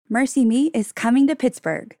Mercy Me is coming to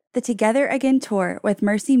Pittsburgh. The Together Again tour with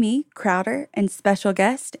Mercy Me, Crowder, and special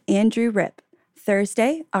guest Andrew Ripp.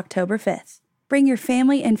 Thursday, October 5th. Bring your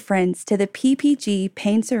family and friends to the PPG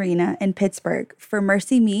Paints Arena in Pittsburgh for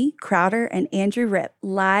Mercy Me, Crowder, and Andrew Ripp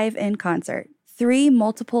live in concert. 3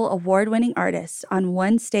 multiple award-winning artists on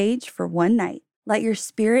one stage for one night. Let your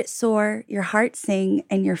spirit soar, your heart sing,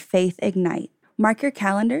 and your faith ignite. Mark your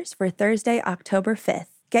calendars for Thursday, October 5th.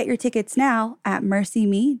 Get your tickets now at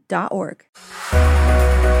mercyme.org.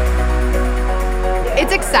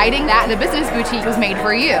 It's exciting that the Business Boutique was made for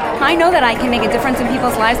you. I know that I can make a difference in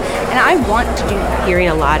people's lives, and I want to do that. Hearing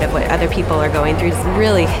a lot of what other people are going through is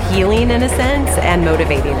really healing in a sense and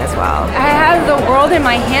motivating as well. I have the world in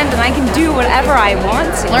my hand, and I can do whatever I want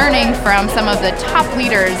to. Learning from some of the top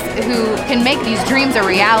leaders who can make these dreams a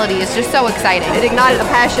reality is just so exciting. It ignited a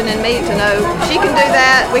passion in me to know she can do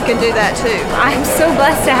that, we can do that too. I'm so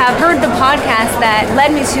blessed to have heard the podcast that led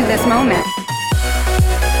me to this moment.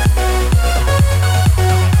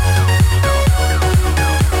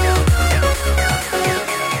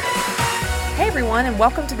 And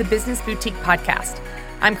welcome to the Business Boutique Podcast.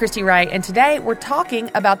 I'm Christy Wright, and today we're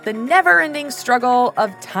talking about the never-ending struggle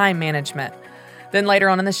of time management. Then later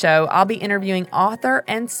on in the show, I'll be interviewing author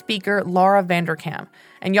and speaker Laura Vanderkam.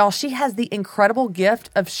 And y'all, she has the incredible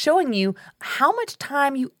gift of showing you how much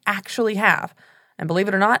time you actually have. And believe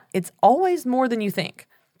it or not, it's always more than you think.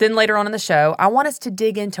 Then later on in the show, I want us to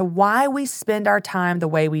dig into why we spend our time the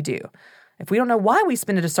way we do. If we don't know why we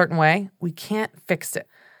spend it a certain way, we can't fix it.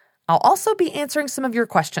 I'll also be answering some of your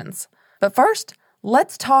questions. But first,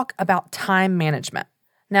 let's talk about time management.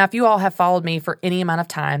 Now, if you all have followed me for any amount of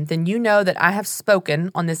time, then you know that I have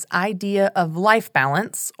spoken on this idea of life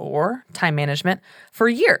balance, or time management, for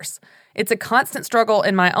years. It's a constant struggle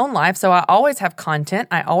in my own life, so I always have content,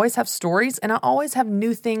 I always have stories, and I always have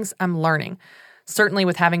new things I'm learning. Certainly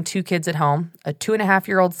with having 2 kids at home, a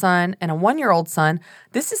 2.5-year-old son and a 1-year-old son,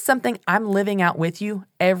 this is something I'm living out with you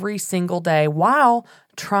every single day while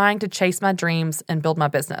trying to chase my dreams and build my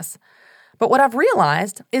business. But what I've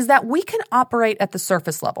realized is that we can operate at the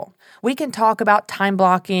surface level. We can talk about time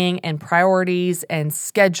blocking and priorities and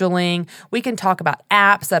scheduling. We can talk about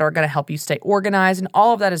apps that are going to help you stay organized, and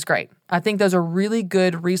all of that is great. I think those are really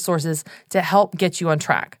good resources to help get you on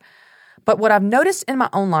track. But what I've noticed in my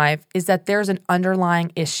own life is that there's an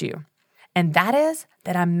underlying issue, and that is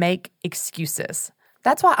that I make excuses.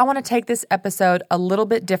 That's why I want to take this episode a little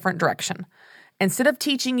bit different direction. Instead of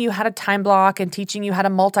teaching you how to time block and teaching you how to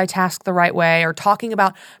multitask the right way or talking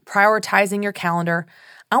about prioritizing your calendar,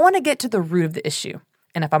 I want to get to the root of the issue.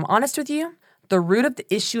 And if I'm honest with you, the root of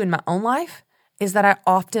the issue in my own life is that I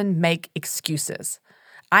often make excuses.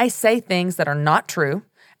 I say things that are not true,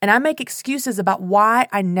 and I make excuses about why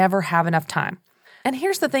I never have enough time. And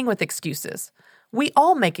here's the thing with excuses. We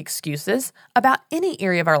all make excuses about any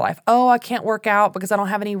area of our life. Oh, I can't work out because I don't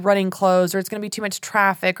have any running clothes, or it's going to be too much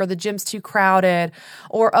traffic, or the gym's too crowded,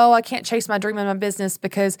 or oh, I can't chase my dream in my business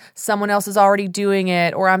because someone else is already doing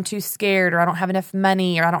it, or I'm too scared, or I don't have enough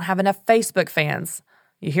money, or I don't have enough Facebook fans.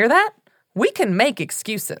 You hear that? We can make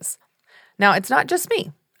excuses. Now, it's not just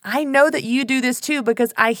me. I know that you do this too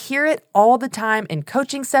because I hear it all the time in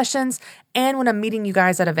coaching sessions and when I'm meeting you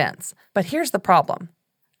guys at events. But here's the problem.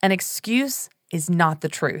 An excuse is not the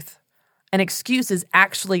truth. An excuse is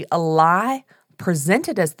actually a lie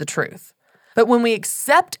presented as the truth. But when we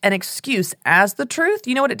accept an excuse as the truth,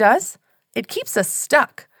 you know what it does? It keeps us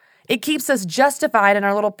stuck. It keeps us justified in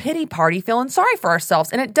our little pity party feeling sorry for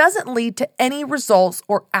ourselves, and it doesn't lead to any results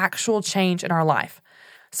or actual change in our life.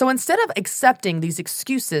 So instead of accepting these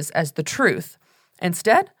excuses as the truth,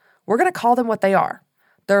 instead, we're going to call them what they are.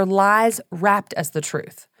 They're lies wrapped as the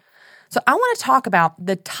truth. So I want to talk about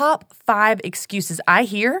the top 5 excuses I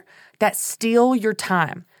hear that steal your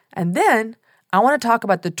time. And then I want to talk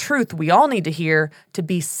about the truth we all need to hear to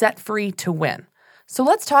be set free to win. So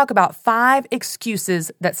let's talk about 5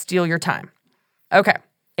 excuses that steal your time. Okay,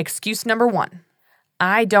 excuse number 1.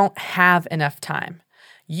 I don't have enough time.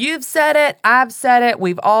 You've said it, I've said it,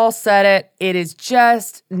 we've all said it. It is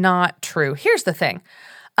just not true. Here's the thing.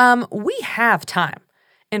 We have time.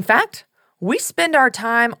 In fact, we spend our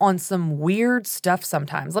time on some weird stuff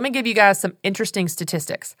sometimes. Let me give you guys some interesting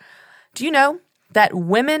statistics. Do you know that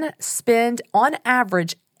women spend, on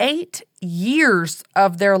average, 8 years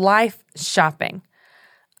of their life shopping?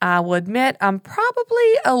 I will admit I'm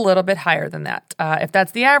probably a little bit higher than that. If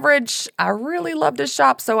that's the average, I really love to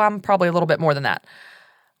shop, so I'm probably a little bit more than that.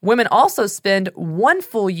 Women also spend 1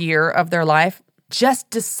 full year of their life just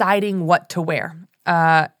deciding what to wear.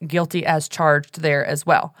 Guilty as charged there as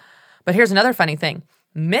well. But here's another funny thing.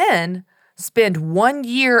 Men spend 1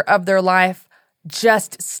 year of their life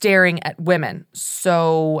just staring at women.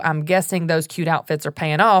 So I'm guessing those cute outfits are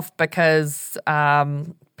paying off because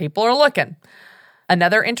people are looking.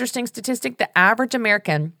 Another interesting statistic, the average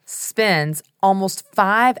American spends almost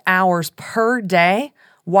 5 hours per day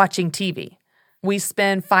watching TV. We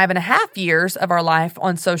spend 5.5 years of our life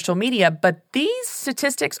on social media, but these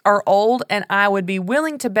statistics are old, and I would be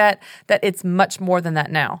willing to bet that it's much more than that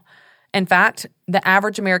now. In fact, the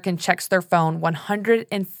average American checks their phone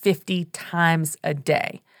 150 times a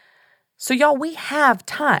day. So y'all, we have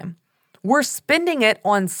time. We're spending it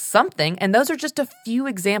on something, and those are just a few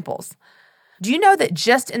examples. Do you know that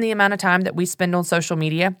just in the amount of time that we spend on social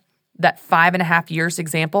media, that 5.5 years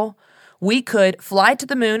example, we could fly to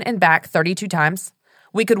the moon and back 32 times.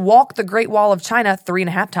 We could walk the Great Wall of China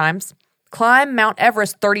 3.5 times, climb Mount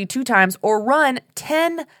Everest 32 times, or run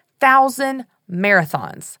 10,000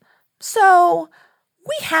 marathons. So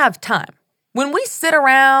we have time. When we sit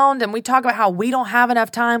around and we talk about how we don't have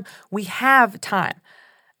enough time, we have time.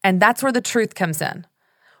 And that's where the truth comes in.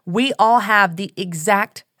 We all have the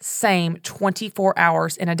exact same 24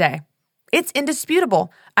 hours in a day. It's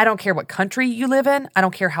indisputable. I don't care what country you live in. I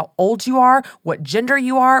don't care how old you are, what gender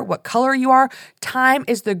you are, what color you are. Time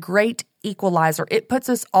is the great equalizer. It puts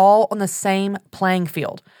us all on the same playing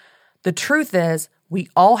field. The truth is, we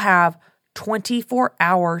all have 24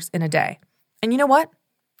 hours in a day. And you know what?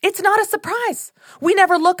 It's not a surprise. We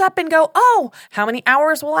never look up and go, oh, how many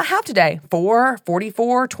hours will I have today? 4,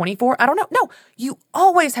 44, 24? I don't know. No, you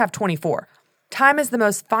always have 24. Time is the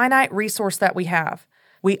most finite resource that we have.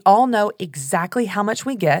 We all know exactly how much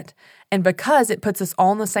we get, and because it puts us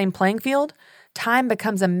all on the same playing field, time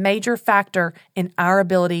becomes a major factor in our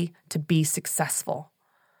ability to be successful.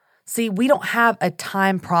 See, we don't have a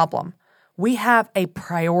time problem. We have a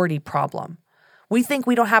priority problem. We think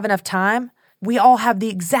we don't have enough time. We all have the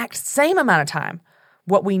exact same amount of time.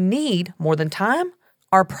 What we need more than time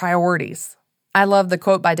are priorities. I love the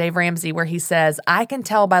quote by Dave Ramsey where he says, I can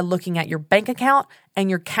tell by looking at your bank account and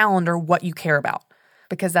your calendar what you care about,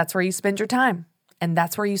 because that's where you spend your time and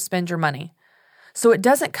that's where you spend your money. So it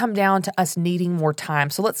doesn't come down to us needing more time.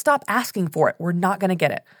 So let's stop asking for it. We're not going to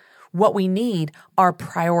get it. What we need are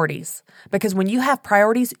priorities, because when you have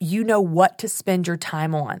priorities, you know what to spend your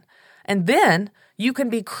time on. And then you can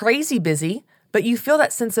be crazy busy, but you feel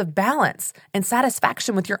that sense of balance and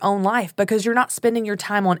satisfaction with your own life because you're not spending your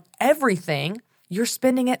time on everything. You're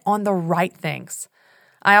spending it on the right things.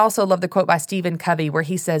 I also love the quote by Stephen Covey where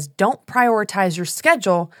he says, don't prioritize your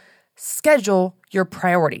schedule, schedule your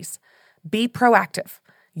priorities. Be proactive.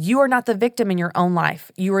 You are not the victim in your own life.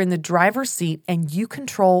 You are in the driver's seat and you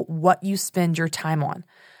control what you spend your time on.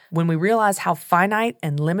 When we realize how finite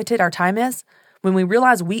and limited our time is, when we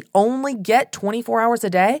realize we only get 24 hours a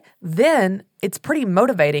day, then it's pretty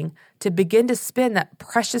motivating to begin to spend that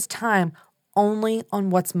precious time only on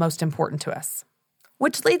what's most important to us.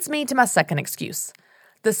 Which leads me to my second excuse.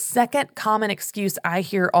 The second common excuse I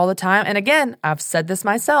hear all the time, and again, I've said this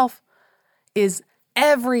myself, is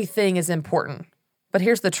everything is important. But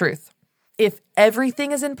here's the truth. If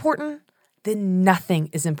everything is important, then nothing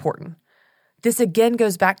is important. This again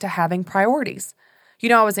goes back to having priorities. You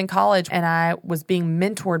know, I was in college and I was being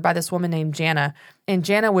mentored by this woman named Jana. And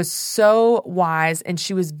Jana was so wise and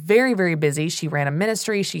she was very, very busy. She ran a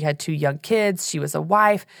ministry. She had 2 young kids. She was a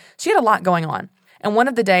wife. She had a lot going on. And one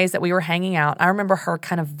of the days that we were hanging out, I remember her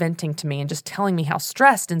kind of venting to me and just telling me how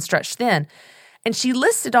stressed and stretched thin. And she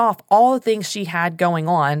listed off all the things she had going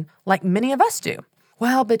on like many of us do.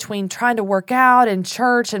 Well, between trying to work out and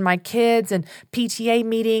church and my kids and PTA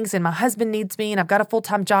meetings and my husband needs me and I've got a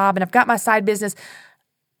full-time job and I've got my side business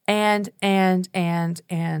and.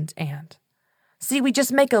 See, we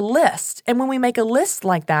just make a list. And when we make a list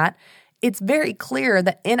like that, it's very clear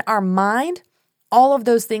that in our mind, all of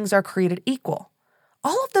those things are created equal.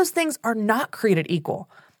 All of those things are not created equal.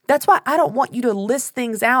 That's why I don't want you to list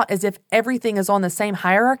things out as if everything is on the same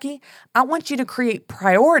hierarchy. I want you to create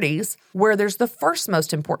priorities where there's the first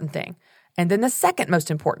most important thing, and then the second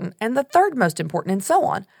most important, and the third most important, and so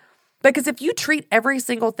on. Because if you treat every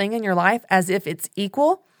single thing in your life as if it's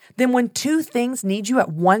equal, then when 2 things need you at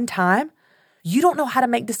one time, you don't know how to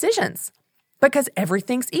make decisions because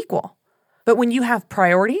everything's equal. But when you have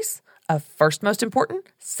priorities of first most important,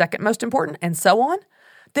 second most important, and so on,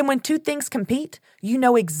 then when 2 things compete, you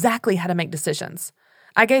know exactly how to make decisions.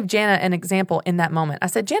 I gave Jana an example in that moment. I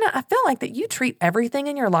said, Jana, I feel like that you treat everything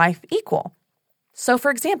in your life equal. So for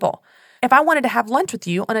example, if I wanted to have lunch with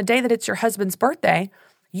you on a day that it's your husband's birthday,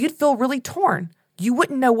 you'd feel really torn. You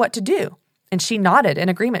wouldn't know what to do. And she nodded in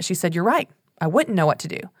agreement. She said, you're right. I wouldn't know what to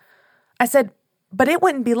do. I said, but it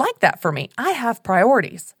wouldn't be like that for me. I have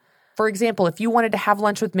priorities. For example, if you wanted to have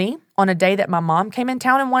lunch with me on a day that my mom came in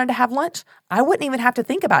town and wanted to have lunch, I wouldn't even have to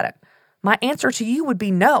think about it. My answer to you would be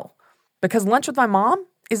no, because lunch with my mom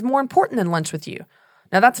is more important than lunch with you.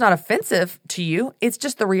 Now, that's not offensive to you. It's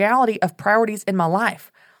just the reality of priorities in my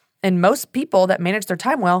life. And most people that manage their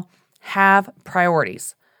time well have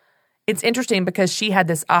priorities. It's interesting because she had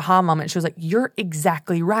this aha moment. She was like, you're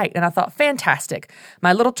exactly right. And I thought, fantastic.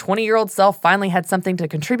 My little 20-year-old self finally had something to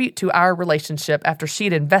contribute to our relationship after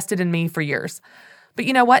she'd invested in me for years. But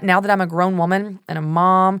you know what? Now that I'm a grown woman and a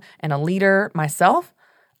mom and a leader myself,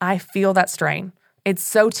 I feel that strain. It's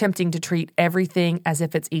so tempting to treat everything as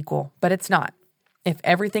if it's equal, but it's not. If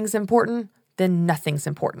everything's important, then nothing's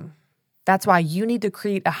important. That's why you need to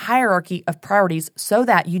create a hierarchy of priorities so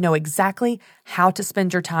that you know exactly how to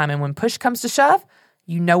spend your time. And when push comes to shove,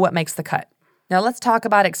 you know what makes the cut. Now let's talk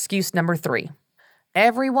about excuse number 3.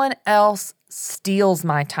 Everyone else steals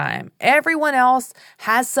my time. Everyone else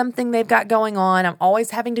has something they've got going on. I'm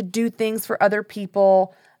always having to do things for other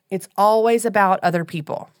people. It's always about other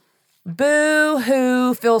people.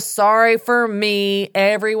 Boo-hoo, feel sorry for me.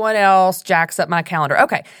 Everyone else jacks up my calendar.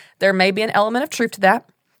 Okay, there may be an element of truth to that.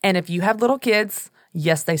 And if you have little kids,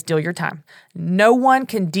 yes, they steal your time. No one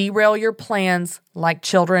can derail your plans like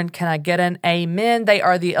children. Can I get an amen? They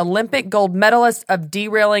are the Olympic gold medalists of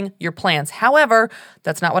derailing your plans. However,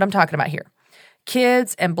 that's not what I'm talking about here.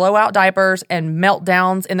 Kids and blowout diapers and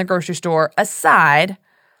meltdowns in the grocery store aside,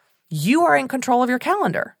 you are in control of your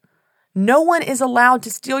calendar. No one is allowed to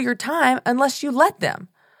steal your time unless you let them.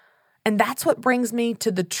 And that's what brings me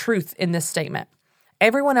to the truth in this statement.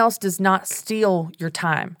 Everyone else does not steal your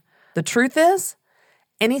time. The truth is,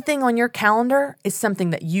 anything on your calendar is something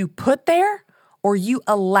that you put there or you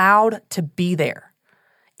allowed to be there.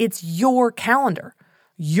 It's your calendar.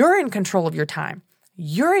 You're in control of your time.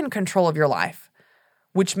 You're in control of your life,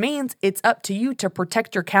 which means it's up to you to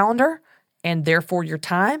protect your calendar and therefore your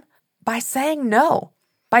time by saying no,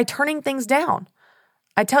 by turning things down.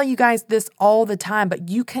 I tell you guys this all the time, but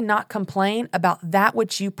you cannot complain about that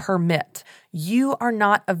which you permit. You are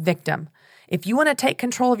not a victim. If you want to take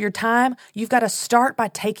control of your time, you've got to start by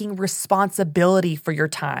taking responsibility for your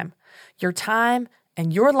time. Your time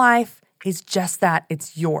and your life is just that.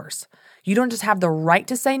 It's yours. You don't just have the right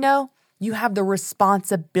to say no, you have the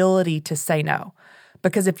responsibility to say no.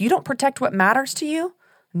 Because if you don't protect what matters to you,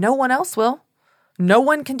 no one else will. No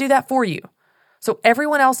one can do that for you. So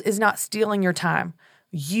everyone else is not stealing your time.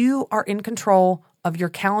 You are in control of your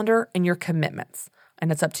calendar and your commitments,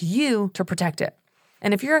 and it's up to you to protect it.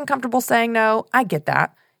 And if you're uncomfortable saying no, I get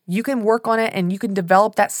that. You can work on it and you can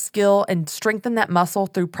develop that skill and strengthen that muscle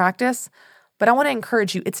through practice. But I want to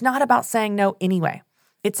encourage you, it's not about saying no anyway.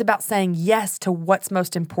 It's about saying yes to what's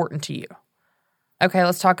most important to you. Okay,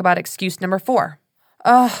 let's talk about excuse number 4.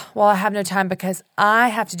 Oh, well, I have no time because I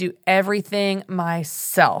have to do everything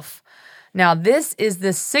myself. Now, this is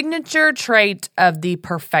the signature trait of the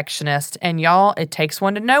perfectionist. And y'all, it takes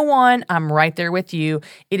one to know one. I'm right there with you.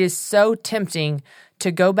 It is so tempting to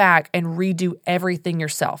go back and redo everything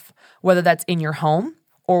yourself, whether that's in your home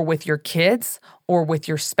or with your kids or with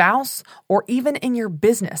your spouse or even in your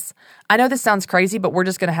business. I know this sounds crazy, but we're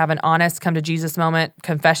just going to have an honest come to Jesus moment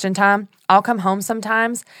confession time. I'll come home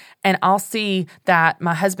sometimes and I'll see that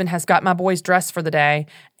my husband has got my boys dressed for the day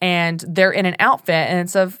and they're in an outfit and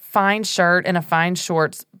it's a fine shirt and a fine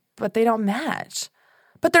shorts, but they don't match.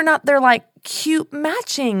 But they're like cute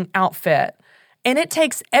matching outfit. And it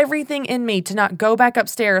takes everything in me to not go back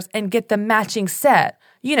upstairs and get the matching set.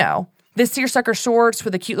 You know, this seersucker shorts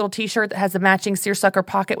with a cute little t-shirt that has a matching seersucker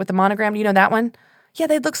pocket with the monogram. You know that one? Yeah,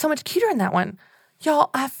 they'd look so much cuter in that one. Y'all,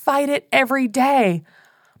 I fight it every day.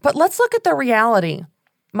 But let's look at the reality.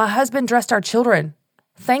 My husband dressed our children.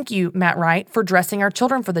 Thank you, Matt Wright, for dressing our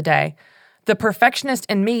children for the day. The perfectionist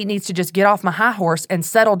in me needs to just get off my high horse and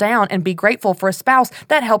settle down and be grateful for a spouse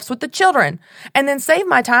that helps with the children. And then save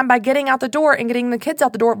my time by getting out the door and getting the kids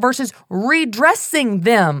out the door versus redressing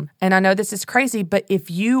them. And I know this is crazy, but if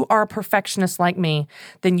you are a perfectionist like me,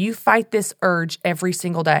 then you fight this urge every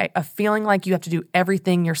single day of feeling like you have to do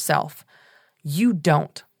everything yourself. You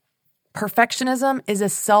don't. Perfectionism is a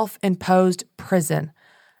self-imposed prison,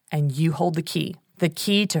 and you hold the key. The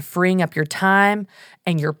key to freeing up your time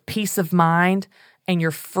and your peace of mind and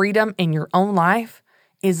your freedom in your own life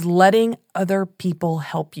is letting other people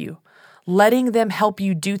help you. Letting them help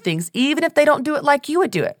you do things, even if they don't do it like you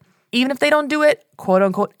would do it. Even if they don't do it, quote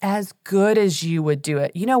unquote, as good as you would do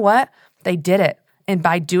it. You know what? They did it. And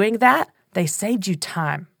by doing that, they saved you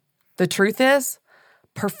time. The truth is,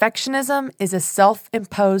 perfectionism is a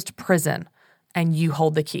self-imposed prison, and you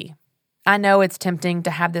hold the key. I know it's tempting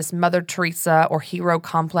to have this Mother Teresa or hero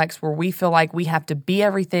complex where we feel like we have to be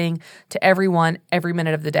everything to everyone every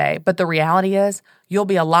minute of the day. But the reality is, you'll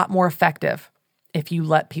be a lot more effective if you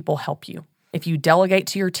let people help you. If you delegate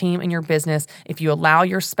to your team and your business, if you allow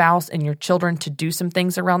your spouse and your children to do some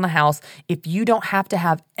things around the house, if you don't have to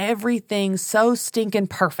have everything so stinking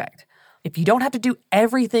perfect, if you don't have to do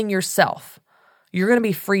everything yourself, you're going to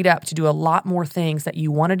be freed up to do a lot more things that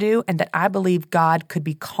you want to do and that I believe God could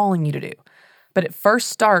be calling you to do. But it first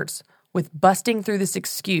starts with busting through this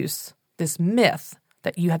excuse, this myth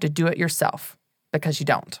that you have to do it yourself, because you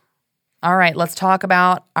don't. All right, let's talk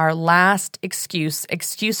about our last excuse.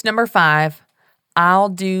 Excuse number 5, I'll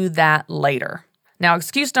do that later. Now,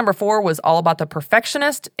 excuse number 4 was all about the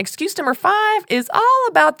perfectionist. Excuse number 5 is all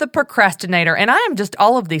about the procrastinator. And I am just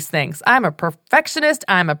all of these things. I'm a perfectionist.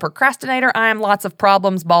 I'm a procrastinator. I am lots of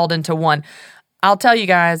problems balled into one. I'll tell you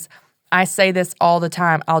guys, I say this all the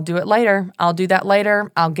time. I'll do it later. I'll do that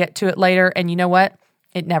later. I'll get to it later. And you know what?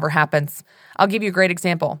 It never happens. I'll give you a great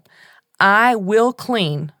example. I will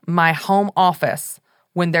clean my home office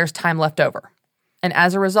when there's time left over. And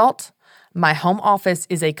as a result, my home office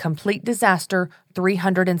is a complete disaster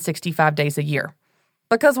 365 days a year.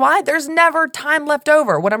 Because why? There's never time left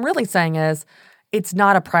over. What I'm really saying is it's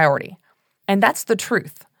not a priority. And that's the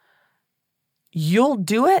truth. You'll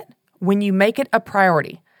do it when you make it a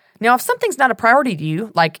priority. Now, if something's not a priority to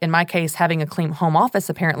you, like in my case, having a clean home office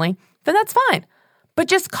apparently, then that's fine. But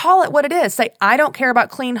just call it what it is. Say, I don't care about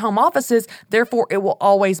clean home offices, therefore it will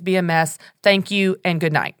always be a mess. Thank you and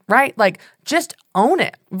good night, right? Like, just own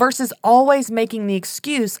it versus always making the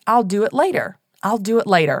excuse, I'll do it later. I'll do it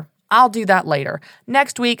later. I'll do that later.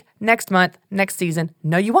 Next week, next month, next season.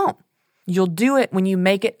 No, you won't. You'll do it when you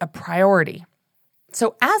make it a priority.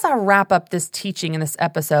 So as I wrap up this teaching in this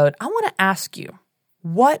episode, I want to ask you,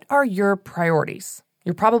 what are your priorities?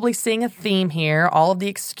 You're probably seeing a theme here. All of the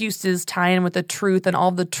excuses tie in with the truth, and all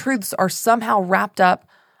of the truths are somehow wrapped up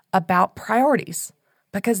about priorities,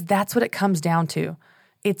 because that's what it comes down to.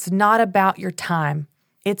 It's not about your time.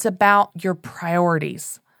 It's about your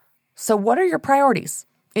priorities. So what are your priorities?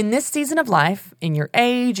 In this season of life, in your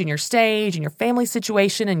age, in your stage, in your family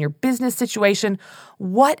situation, in your business situation,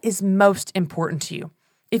 what is most important to you?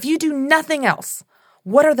 If you do nothing else,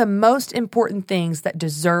 what are the most important things that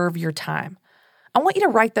deserve your time? I want you to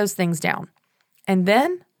write those things down. And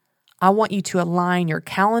then I want you to align your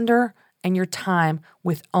calendar and your time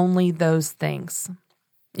with only those things.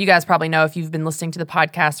 You guys probably know, if you've been listening to the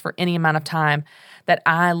podcast for any amount of time, that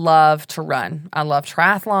I love to run. I love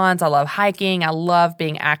triathlons. I love hiking. I love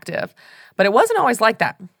being active. But it wasn't always like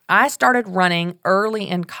that. I started running early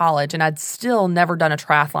in college, and I'd still never done a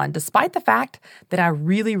triathlon, despite the fact that I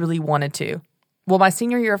really, really wanted to. Well, my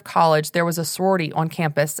senior year of college, there was a sorority on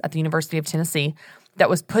campus at the University of Tennessee that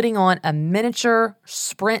was putting on a miniature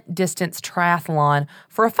sprint distance triathlon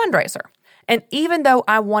for a fundraiser. And even though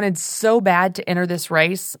I wanted so bad to enter this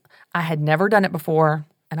race, I had never done it before,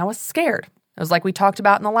 and I was scared. It was like we talked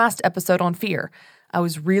about in the last episode on fear. I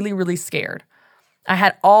was really, really scared. I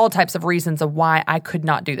had all types of reasons of why I could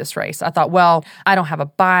not do this race. I thought, well, I don't have a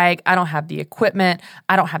bike. I don't have the equipment.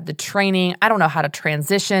 I don't have the training. I don't know how to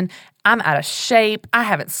transition. I'm out of shape. I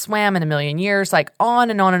haven't swam in a million years, like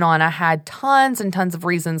on and on and on. I had tons and tons of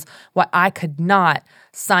reasons why I could not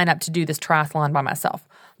sign up to do this triathlon by myself.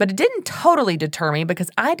 But it didn't totally deter me,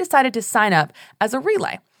 because I decided to sign up as a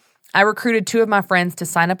relay. I recruited 2 of my friends to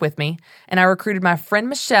sign up with me, and I recruited my friend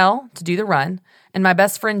Michelle to do the run and my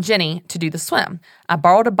best friend Jenny to do the swim. I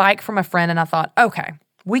borrowed a bike from a friend, and I thought, okay,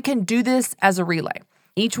 we can do this as a relay.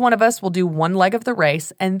 Each one of us will do one leg of the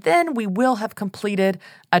race, and then we will have completed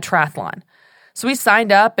a triathlon. So we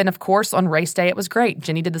signed up, and of course, on race day, it was great.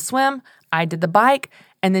 Jenny did the swim, I did the bike,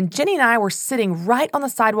 and then Jenny and I were sitting right on the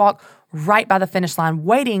sidewalk, right by the finish line,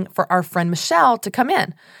 waiting for our friend Michelle to come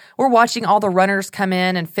in. We're watching all the runners come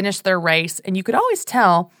in and finish their race, and you could always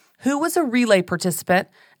tell who was a relay participant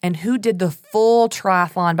and who did the full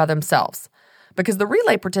triathlon by themselves, because the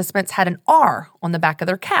relay participants had an R on the back of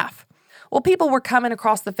their calf. Well, people were coming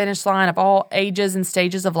across the finish line of all ages and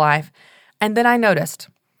stages of life, and then I noticed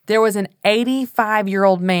there was an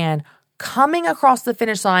 85-year-old man coming across the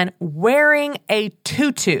finish line wearing a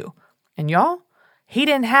tutu. And y'all, he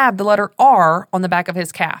didn't have the letter R on the back of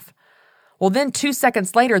his calf. Well, then 2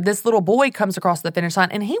 seconds later, this little boy comes across the finish line,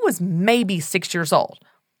 and he was maybe 6 years old.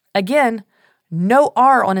 Again, no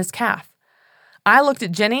R on his calf. I looked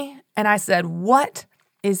at Jenny and I said, what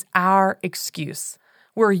is our excuse?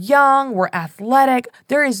 We're young, we're athletic.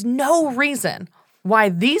 There is no reason why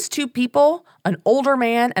these 2 people, an older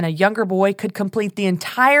man and a younger boy, could complete the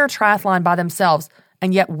entire triathlon by themselves,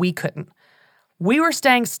 and yet we couldn't. We were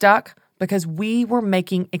staying stuck because we were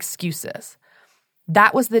making excuses.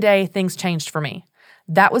 That was the day things changed for me.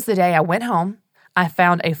 That was the day I went home, I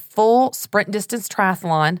found a full sprint distance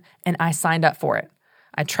triathlon, and I signed up for it.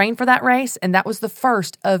 I trained for that race, and that was the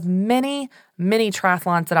first of many, many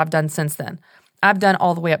triathlons that I've done since then. I've done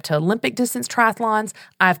all the way up to Olympic distance triathlons.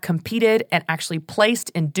 I've competed and actually placed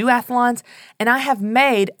in duathlons, and I have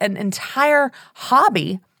made an entire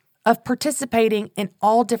hobby of participating in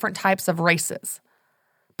all different types of races.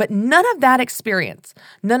 But none of that experience,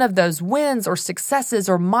 none of those wins or successes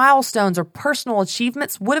or milestones or personal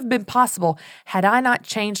achievements would have been possible had I not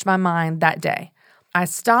changed my mind that day. I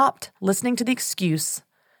stopped listening to the excuse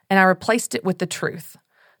and I replaced it with the truth.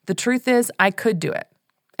 The truth is I could do it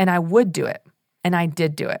and I would do it and I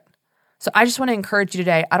did do it. So I just want to encourage you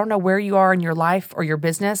today. I don't know where you are in your life or your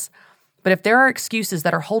business, but if there are excuses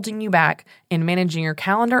that are holding you back in managing your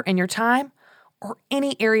calendar and your time or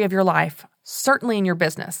any area of your life, certainly in your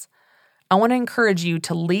business, I want to encourage you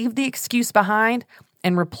to leave the excuse behind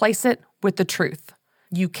and replace it with the truth.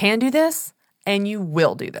 You can do this and you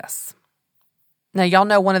will do this. Now, y'all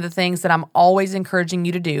know one of the things that I'm always encouraging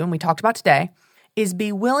you to do, and we talked about today, is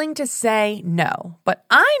be willing to say no. But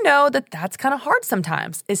I know that that's kind of hard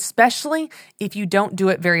sometimes, especially if you don't do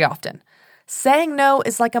it very often. Saying no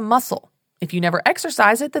is like a muscle. If you never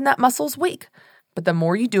exercise it, then that muscle's weak. But the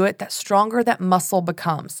more you do it, the stronger that muscle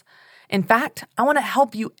becomes. In fact, I want to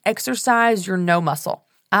help you exercise your no muscle.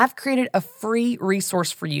 I've created a free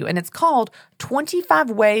resource for you, and it's called 25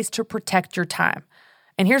 Ways to Protect Your Time.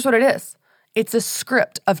 And here's what it is. It's a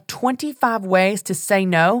script of 25 ways to say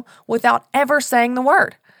no without ever saying the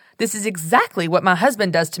word. This is exactly what my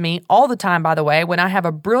husband does to me all the time, by the way, when I have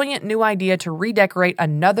a brilliant new idea to redecorate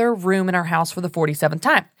another room in our house for the 47th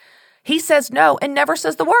time. He says no and never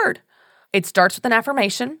says the word. It starts with an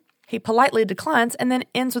affirmation. He politely declines and then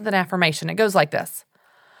ends with an affirmation. It goes like this.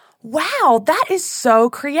 Wow, that is so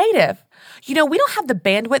creative. You know, we don't have the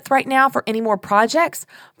bandwidth right now for any more projects,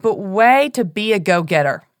 but way to be a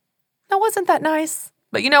go-getter. Now, wasn't that nice?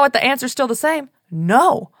 But you know what? The answer's still the same.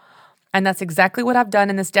 No. And that's exactly what I've done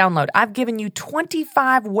in this download. I've given you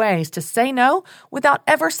 25 ways to say no without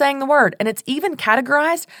ever saying the word. And it's even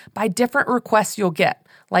categorized by different requests you'll get,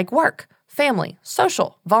 like work, family,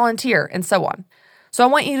 social, volunteer, and so on. So I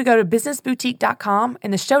want you to go to businessboutique.com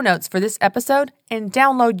in the show notes for this episode and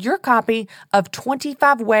download your copy of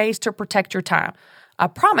 25 Ways to Protect Your Time. I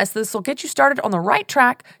promise this will get you started on the right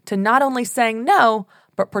track to not only saying no,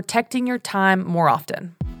 but protecting your time more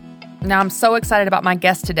often. Now, I'm so excited about my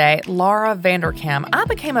guest today, Laura Vanderkam. I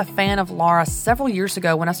became a fan of Laura several years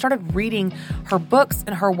ago when I started reading her books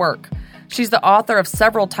and her work. She's the author of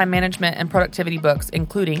several time management and productivity books,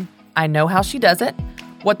 including I Know How She Does It,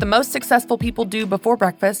 What the Most Successful People Do Before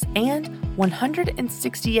Breakfast, and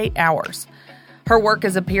 168 Hours. Her work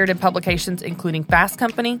has appeared in publications including Fast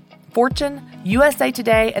Company, Fortune, USA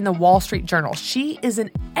Today, and the Wall Street Journal. She is an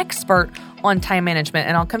expert on time management,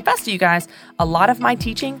 and I'll confess to you guys, a lot of my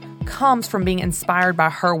teaching comes from being inspired by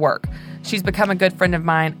her work. She's become a good friend of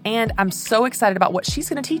mine, and I'm so excited about what she's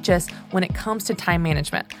going to teach us when it comes to time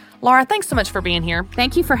management. Laura, thanks so much for being here.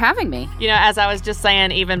 Thank you for having me. You know, as I was just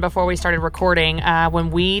saying, even before we started recording,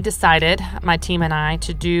 when we decided, my team and I,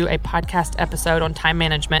 to do a podcast episode on time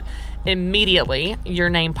management, immediately your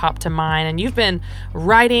name popped to mind. And you've been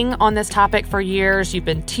writing on this topic for years. You've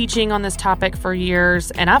been teaching on this topic for years.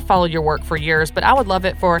 And I've followed your work for years. But I would love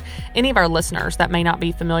it for any of our listeners that may not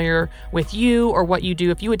be familiar with you or what you do,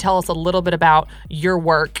 if you would tell us a little bit about your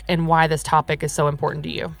work and why this topic is so important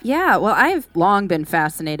to you. Yeah, well, I've long been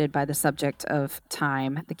fascinated by the subject of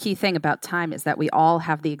time. The key thing about time is that we all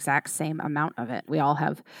have the exact same amount of it. We all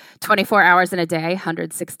have 24 hours in a day,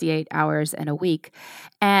 168 hours in a week.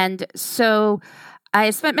 And so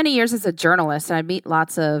I spent many years as a journalist, and I meet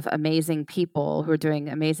lots of amazing people who are doing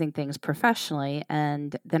amazing things professionally.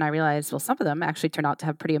 And then I realized, well, some of them actually turn out to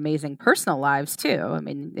have pretty amazing personal lives too. I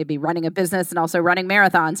mean, they'd be running a business and also running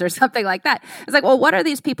marathons or something like that. It's like, well, what are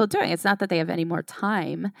these people doing? It's not that they have any more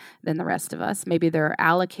time than the rest of us. Maybe they're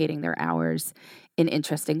allocating their hours in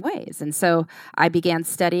interesting ways. And so I began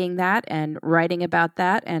studying that and writing about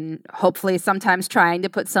that, and hopefully sometimes trying to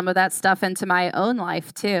put some of that stuff into my own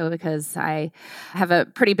life too, because I have a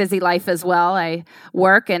pretty busy life as well. I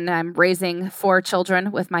work and I'm raising 4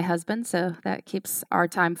 children with my husband, so that keeps our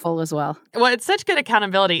time full as well. Well, it's such good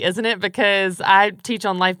accountability, isn't it? Because I teach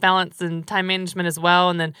on life balance and time management as well,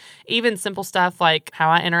 and then even simple stuff like how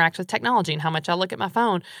I interact with technology and how much I look at my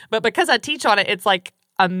phone. But because I teach on it, it's like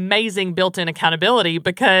amazing built-in accountability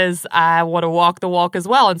because I want to walk the walk as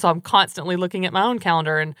well. And so I'm constantly looking at my own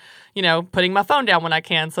calendar and, putting my phone down when I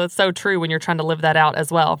can. So it's so true when you're trying to live that out as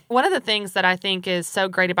well. One of the things that I think is so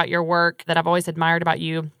great about your work that I've always admired about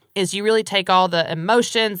you is you really take all the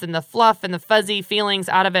emotions and the fluff and the fuzzy feelings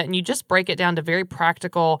out of it, and you just break it down to very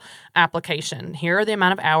practical application. Here are the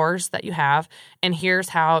amount of hours that you have, and here's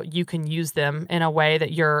how you can use them in a way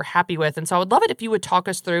that you're happy with. And so I would love it if you would talk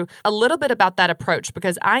us through a little bit about that approach,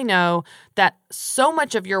 because I know that so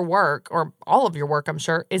much of your work, or all of your work, I'm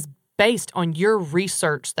sure, is based on your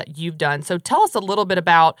research that you've done. So tell us a little bit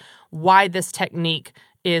about why this technique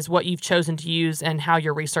is what you've chosen to use and how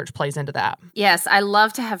your research plays into that. Yes, I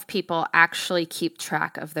love to have people actually keep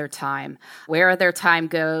track of their time, where their time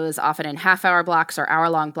goes, often in half-hour blocks or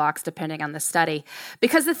hour-long blocks, depending on the study.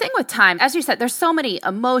 Because the thing with time, as you said, there's so many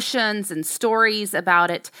emotions and stories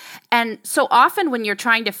about it. And so often when you're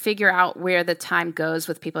trying to figure out where the time goes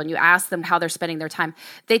with people and you ask them how they're spending their time,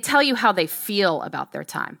 they tell you how they feel about their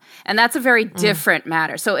time. And that's a very different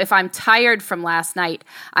matter. So if I'm tired from last night,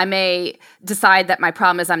 I may decide that my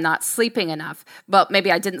problem is I'm not sleeping enough. But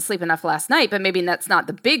maybe I didn't sleep enough last night, but maybe that's not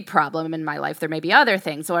the big problem in my life. There may be other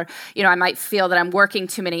things. Or, I might feel that I'm working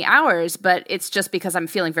too many hours, but it's just because I'm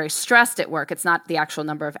feeling very stressed at work. It's not the actual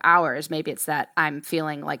number of hours. Maybe it's that I'm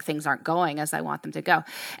feeling like things aren't going as I want them to go.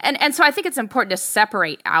 And so I think it's important to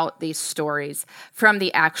separate out these stories from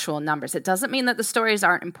the actual numbers. It doesn't mean that the stories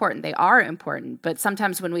aren't important. They are important. But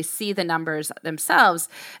sometimes when we see the numbers themselves,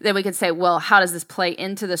 then we can say, well, how does this play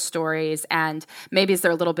into the stories? And maybe is there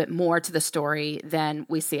a little bit more to the story than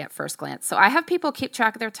we see at first glance? So I have people keep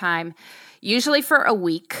track of their time, usually for a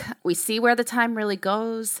week. We see where the time really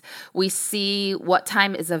goes. We see what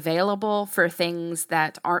time is available for things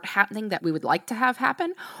that aren't happening that we would like to have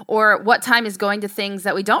happen, or what time is going to things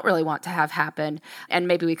that we don't really want to have happen. And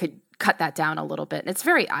maybe we could cut that down a little bit. And it's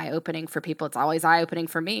very eye-opening for people. It's always eye-opening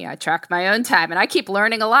for me. I track my own time and I keep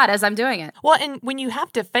learning a lot as I'm doing it. Well, and when you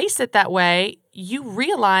have to face it that way, you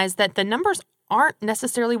realize that the numbers aren't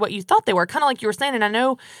necessarily what you thought they were, kind of like you were saying. And I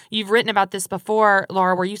know you've written about this before,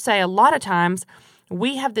 Laura, where you say a lot of times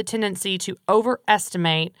we have the tendency to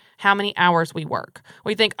overestimate how many hours we work.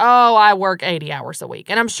 We think, I work 80 hours a week.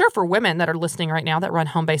 And I'm sure for women that are listening right now that run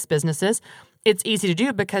home-based businesses, it's easy to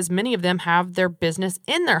do because many of them have their business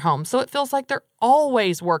in their home. So it feels like they're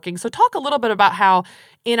always working. So talk a little bit about how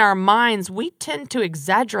in our minds, we tend to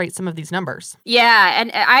exaggerate some of these numbers. Yeah.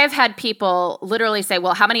 And I have had people literally say,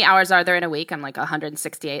 well, how many hours are there in a week? I'm like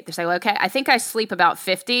 168. They say, well, okay, I think I sleep about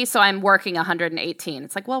 50, so I'm working 118.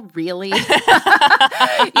 It's like, well, really?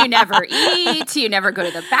 You never eat. You never go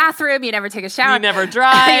to the bathroom. You never take a shower. You never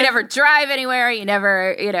drive. You never drive anywhere. You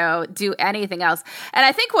never, do anything else. And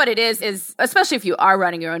I think what it is, especially if you are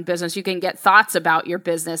running your own business, you can get thoughts about your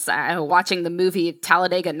business. Watching the movie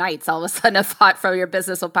Talladega Nights, all of a sudden a thought from your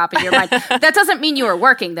business will pop in your mind. That doesn't mean you are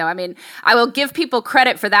working, though. I mean, I will give people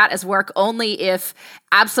credit for that as work only if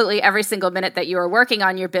absolutely every single minute that you are working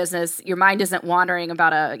on your business, your mind isn't wandering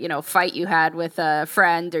about a fight you had with a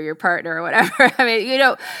friend or your partner or whatever. I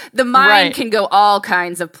mean, the mind can go all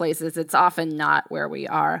kinds of places. It's often not where we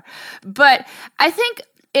are. But I think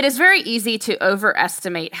it is very easy to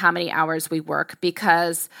overestimate how many hours we work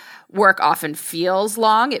because work often feels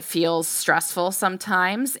long. It feels stressful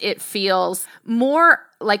sometimes. It feels more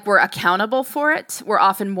like we're accountable for it. We're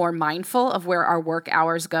often more mindful of where our work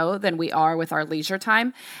hours go than we are with our leisure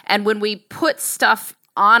time. And when we put stuff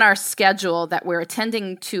on our schedule that we're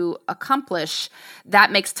intending to accomplish,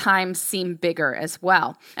 that makes time seem bigger as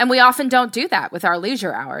well. And we often don't do that with our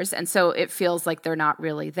leisure hours. And so it feels like they're not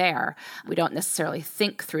really there. We don't necessarily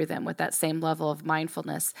think through them with that same level of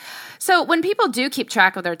mindfulness. So when people do keep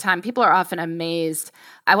track of their time, people are often amazed,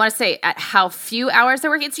 I want to say, at how few hours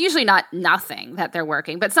they're working. It's usually not nothing that they're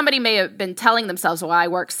working, but somebody may have been telling themselves, well, I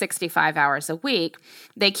work 65 hours a week.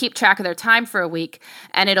 They keep track of their time for a week,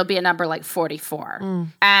 and it'll be a number like 44.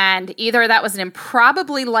 And either that was an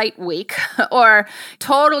improbably light week or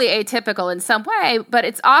totally atypical in some way, but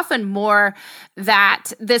it's often more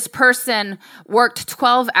that this person worked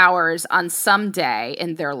 12 hours on some day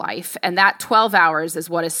in their life, and that 12 hours is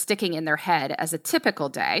what is sticking in their head as a typical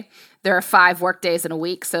day. There are 5 work days in a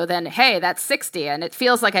week, so then, hey, that's 60, and it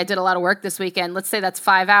feels like I did a lot of work this weekend. Let's say that's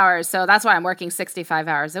 5 hours, so that's why I'm working 65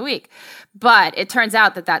 hours a week. But it turns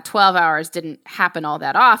out that 12 hours didn't happen all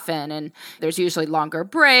that often, and there's usually longer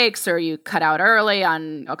breaks, or you cut out early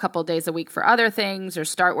on a couple of days a week for other things, or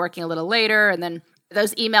start working a little later, and then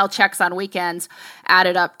Those email checks on weekends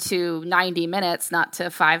added up to 90 minutes, not to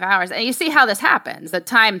 5 hours. And you see how this happens. The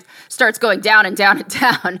time starts going down and down and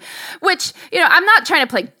down, which, I'm not trying to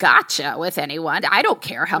play gotcha with anyone. I don't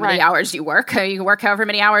care how many hours you work. You can work however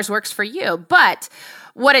many hours works for you. But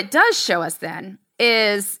what it does show us then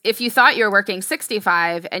is if you thought you were working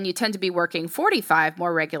 65 and you tend to be working 45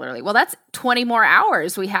 more regularly, well, that's 20 more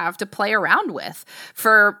hours we have to play around with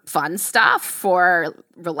for fun stuff, for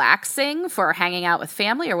relaxing, for hanging out with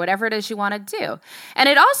family or whatever it is you want to do. And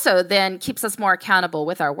it also then keeps us more accountable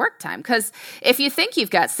with our work time, because if you think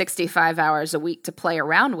you've got 65 hours a week to play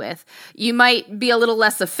around with, you might be a little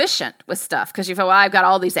less efficient with stuff because you feel, well, I've got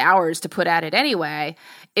all these hours to put at it anyway.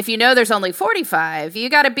 If you know there's only 45, you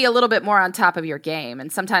got to be a little bit more on top of your game.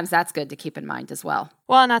 And sometimes that's good to keep in mind as well.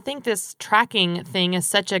 Well, and I think this tracking thing is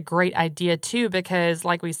such a great idea too, because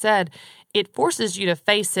like we said, it forces you to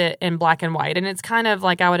face it in black and white. And it's kind of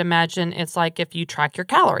like, I would imagine it's like if you track your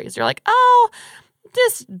calories, you're like, oh,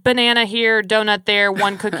 this banana here, donut there,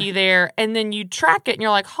 one cookie there. And then you track it and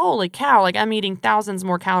you're like, holy cow, like I'm eating thousands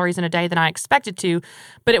more calories in a day than I expected to.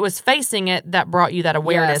 But it was facing it that brought you that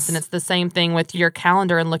awareness. Yes. And it's the same thing with your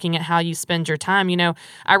calendar and looking at how you spend your time.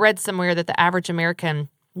 I read somewhere that the average American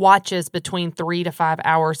watches between 3 to 5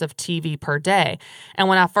 hours of TV per day. And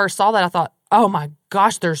when I first saw that, I thought, oh my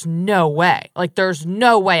gosh, there's no way. Like, there's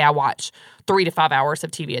no way I watch 3 to 5 hours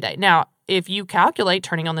of TV a day. Now, if you calculate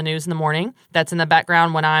turning on the news in the morning, that's in the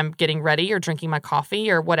background when I'm getting ready or drinking my coffee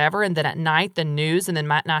or whatever, and then at night, the news, and then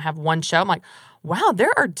Matt and I have one show, I'm like, wow,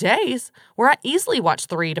 there are days where I easily watch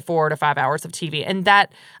 3 to 4 to 5 hours of TV. And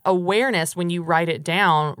that awareness, when you write it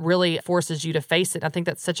down, really forces you to face it. I think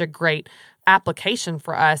that's such a great application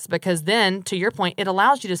for us, because then, to your point, it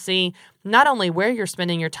allows you to see not only where you're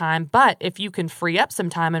spending your time, but if you can free up some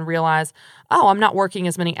time and realize, oh, I'm not working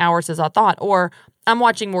as many hours as I thought, or I'm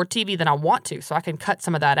watching more TV than I want to, so I can cut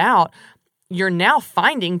some of that out. You're now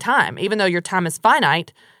finding time. Even though your time is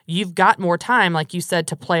finite, you've got more time, like you said,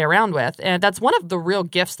 to play around with. And that's one of the real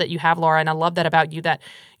gifts that you have, Laura, and I love that about you, that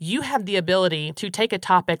you have the ability to take a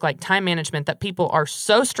topic like time management that people are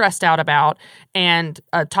so stressed out about, and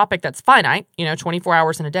a topic that's finite, 24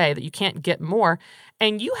 hours in a day, that you can't get more,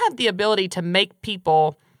 and you have the ability to make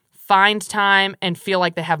people find time and feel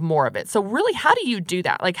like they have more of it. So really, how do you do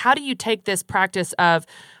that? Like, how do you take this practice of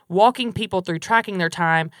walking people through tracking their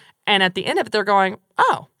time, and at the end of it, they're going,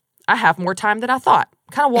 oh, I have more time than I thought?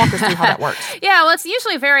 Kind of walk us through how that works. Yeah, well, it's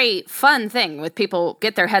usually a very fun thing with people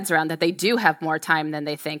get their heads around that they do have more time than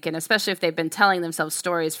they think. And especially if they've been telling themselves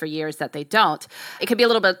stories for years that they don't, it can be a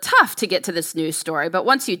little bit tough to get to this news story. But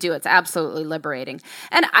once you do, it's absolutely liberating.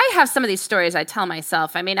 And I have some of these stories I tell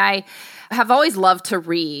myself. I mean, I have always loved to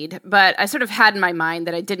read, but I sort of had in my mind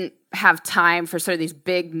that I didn't have time for sort of these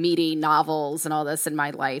big, meaty novels and all this in my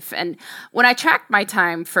life. And when I tracked my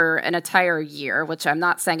time for an entire year, which I'm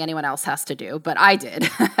not saying anyone else has to do, but I did,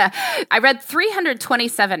 I read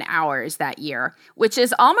 327 hours that year, which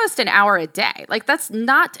is almost an hour a day. Like, that's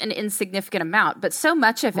not an insignificant amount, but so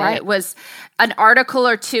much of it was an article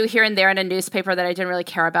or two here and there in a newspaper that I didn't really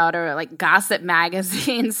care about, or like gossip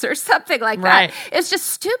magazines or something like that. It's just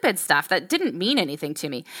stupid stuff that didn't mean anything to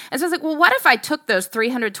me. And so I was like, well, what if I took those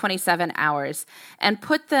 327 hours and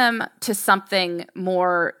put them to something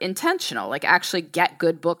more intentional, like actually get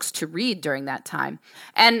good books to read during that time?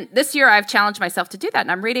 And this year I've challenged myself to do that,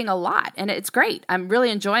 and I'm reading a lot, and it's great. I'm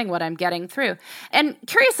really enjoying what I'm getting through. And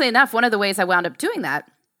curiously enough, one of the ways I wound up doing that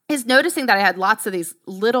is noticing that I had lots of these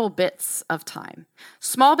little bits of time,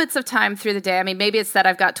 small bits of time through the day. I mean, maybe it's that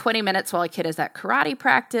I've got 20 minutes while a kid is at karate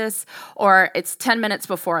practice, or it's 10 minutes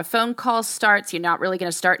before a phone call starts. You're not really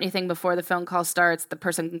going to start anything before the phone call starts. The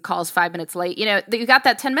person calls 5 minutes late. You got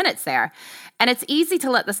that 10 minutes there. And it's easy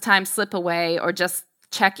to let this time slip away, or just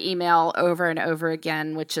check email over and over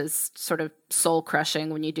again, which is sort of soul crushing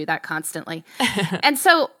when you do that constantly. And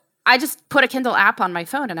so I just put a Kindle app on my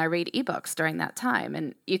phone and I read ebooks during that time.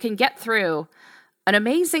 And you can get through an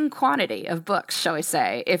amazing quantity of books, shall we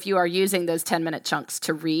say, if you are using those 10-minute chunks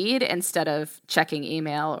to read instead of checking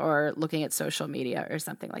email or looking at social media or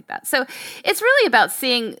something like that. So it's really about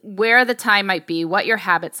seeing where the time might be, what your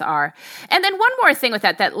habits are. And then one more thing with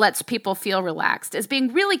that lets people feel relaxed is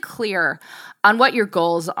being really clear on what your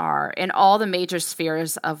goals are in all the major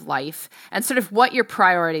spheres of life, and sort of what your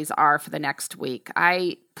priorities are for the next week.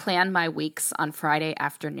 I plan my weeks on Friday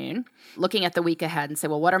afternoon, looking at the week ahead and say,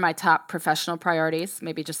 well, what are my top professional priorities?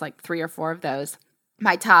 Maybe just like 3 or 4 of those.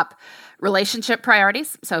 My top relationship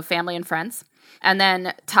priorities, so family and friends. And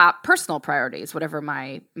then top personal priorities, whatever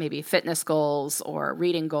my maybe fitness goals or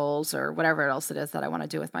reading goals or whatever else it is that I want to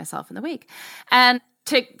do with myself in the week. And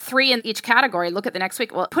take 3 in each category, look at the next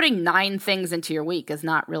week. Well, putting 9 things into your week is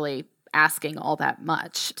not really asking all that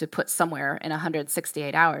much to put somewhere in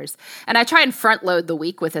 168 hours. And I try and front load the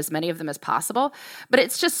week with as many of them as possible. But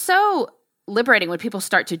it's just so liberating when people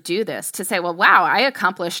start to do this, to say, well, wow, I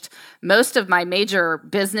accomplished most of my major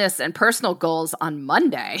business and personal goals on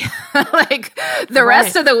Monday. Like the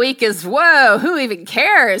rest of the week is, whoa, who even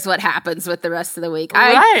cares what happens with the rest of the week?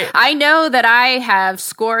 I know that I have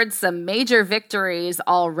scored some major victories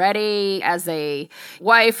already as a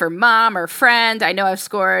wife or mom or friend. I know I've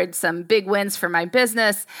scored some big wins for my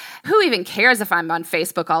business. Who even cares if I'm on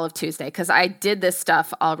Facebook all of Tuesday? Because I did this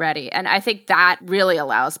stuff already. And I think that really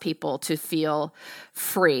allows people to feel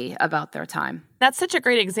free about their time. That's such a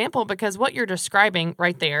great example, because what you're describing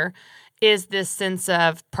right there is this sense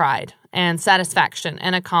of pride and satisfaction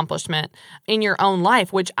and accomplishment in your own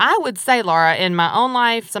life, which I would say, Laura, in my own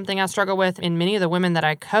life, something I struggle with in many of the women that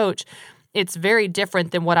I coach, it's very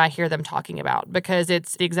different than what I hear them talking about, because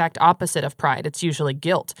it's the exact opposite of pride. It's usually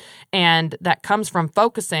guilt. And that comes from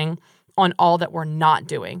focusing on all that we're not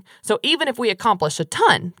doing. So even if we accomplish a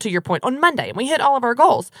ton, to your point, on Monday, and we hit all of our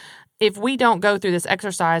goals, if we don't go through this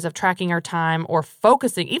exercise of tracking our time or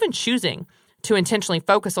focusing, even choosing to intentionally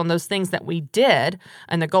focus on those things that we did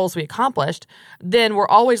and the goals we accomplished, then we're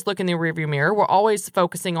always looking in the rearview mirror. We're always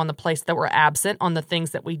focusing on the place that we're absent, on the things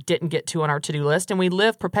that we didn't get to on our to-do list, and we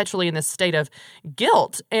live perpetually in this state of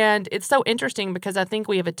guilt. And it's so interesting, because I think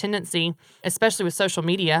we have a tendency, especially with social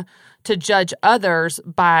media, to judge others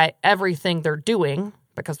by everything they're doing,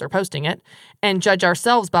 because they're posting it, and judge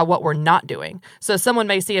ourselves by what we're not doing. So someone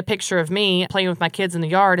may see a picture of me playing with my kids in the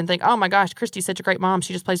yard and think, oh my gosh, Christy's such a great mom.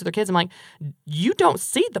 She just plays with her kids. I'm like, you don't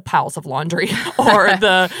see the piles of laundry or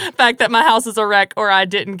the fact that my house is a wreck or I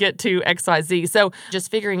didn't get to XYZ. So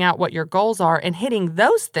just figuring out what your goals are and hitting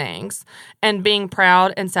those things and being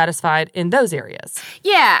proud and satisfied in those areas.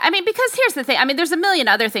 Yeah, I mean, because here's the thing. I mean, there's a million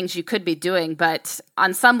other things you could be doing, but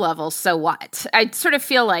on some level, so what? I sort of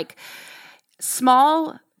feel like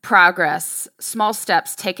small progress, small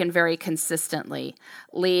steps taken very consistently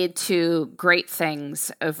lead to great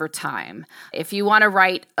things over time. If you want to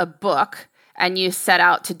write a book and you set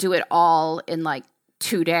out to do it all in like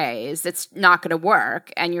 2 days, it's not going to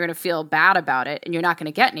work, and you're going to feel bad about it, and you're not going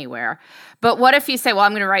to get anywhere. But what if you say, well,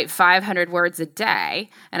 I'm going to write 500 words a day,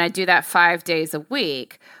 and I do that 5 days a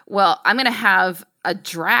week? Well, I'm going to have a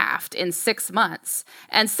draft in 6 months,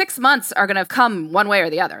 and 6 months are going to come one way or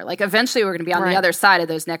the other. Like eventually we're going to be on the other side of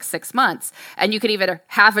those next 6 months, and you could either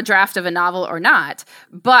have a draft of a novel or not.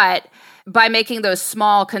 But by making those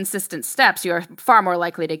small, consistent steps, you're far more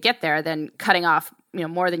likely to get there than cutting off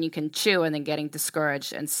more than you can chew and then getting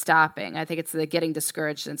discouraged and stopping. I think it's the getting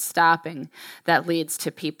discouraged and stopping that leads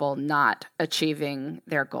to people not achieving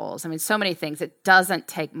their goals. I mean, so many things. It doesn't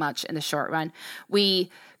take much in the short run. We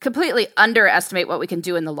completely underestimate what we can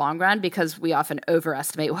do in the long run because we often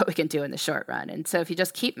overestimate what we can do in the short run. And so if you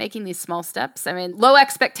just keep making these small steps, I mean, low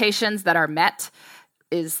expectations that are met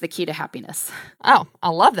is the key to happiness. Oh, I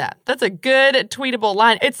love that. That's a good tweetable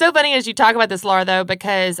line. It's so funny as you talk about this, Laura, though,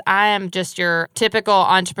 because I am just your typical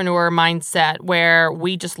entrepreneur mindset where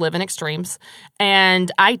we just live in extremes.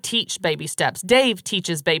 And I teach baby steps. Dave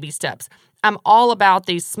teaches baby steps. I'm all about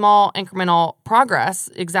these small incremental progress,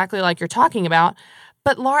 exactly like you're talking about.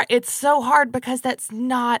 But Laura, it's so hard because that's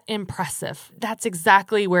not impressive. That's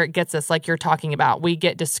exactly where it gets us, like you're talking about. We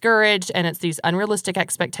get discouraged, and it's these unrealistic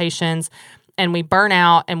expectations, and we burn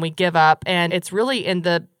out and we give up. And it's really in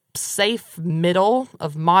the safe middle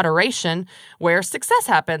of moderation where success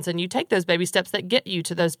happens, and you take those baby steps that get you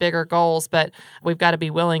to those bigger goals. But we've got to be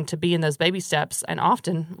willing to be in those baby steps, and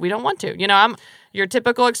often we don't want to. I'm your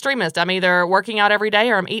typical extremist. I'm either working out every day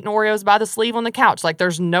or I'm eating Oreos by the sleeve on the couch. Like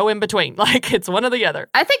there's no in between. Like it's one or the other.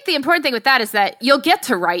 I think the important thing with that is that you'll get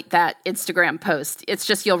to write that Instagram post. It's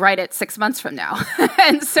just you'll write it 6 months from now.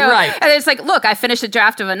 And so and it's like, look, I finished a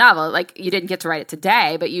draft of a novel. Like you didn't get to write it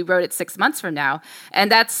today, but you wrote it 6 months from now.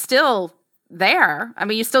 And that's still there. I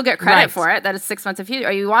mean, you still get credit for it. That is 6 months of you.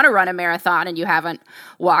 Or you want to run a marathon and you haven't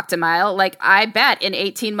walked a mile. Like I bet in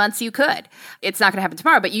 18 months you could. It's not going to happen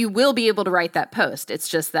tomorrow, but you will be able to write that post. It's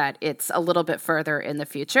just that it's a little bit further in the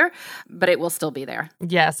future, but it will still be there.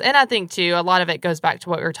 Yes. And I think too, a lot of it goes back to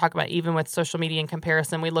what we were talking about, even with social media in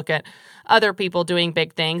comparison. We look at other people doing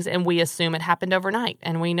big things and we assume it happened overnight.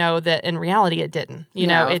 And we know that in reality, it didn't.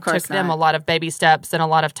 It took them a lot of baby steps and a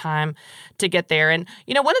lot of time to get there. And,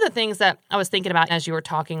 one of the things that I was thinking about as you were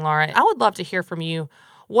talking, Laura, I would love to hear from you.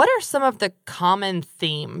 What are some of the common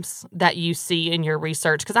themes that you see in your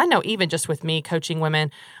research? Because I know even just with me coaching women,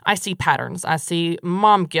 I see patterns. I see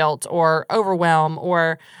mom guilt or overwhelm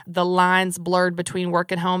or the lines blurred between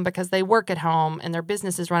work and home because they work at home and their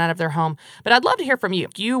businesses run out of their home. But I'd love to hear from you.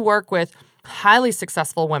 You work with highly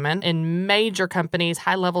successful women in major companies,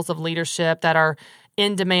 high levels of leadership that are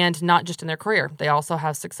in demand, not just in their career. They also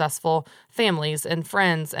have successful families and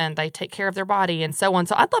friends, and they take care of their body and so on.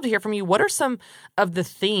 So I'd love to hear from you. What are some of the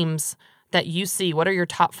themes that you see? What are your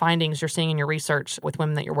top findings you're seeing in your research with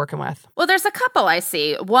women that you're working with? Well, there's a couple I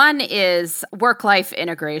see. One is work-life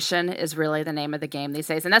integration is really the name of the game these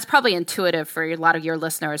days. And that's probably intuitive for a lot of your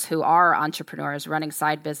listeners who are entrepreneurs running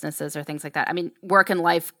side businesses or things like that. I mean, work and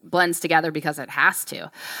life blends together because it has to.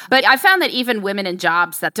 But I found that even women in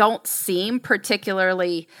jobs that don't seem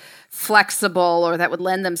particularly flexible or that would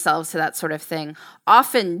lend themselves to that sort of thing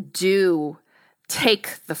often do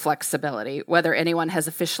take the flexibility, whether anyone has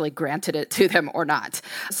officially granted it to them or not.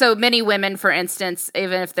 So many women, for instance,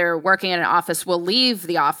 even if they're working in an office, will leave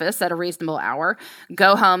the office at a reasonable hour,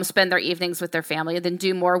 go home, spend their evenings with their family, and then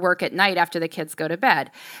do more work at night after the kids go to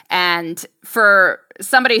bed. And for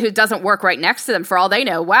somebody who doesn't work right next to them, for all they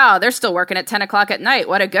know, wow, they're still working at 10 o'clock at night.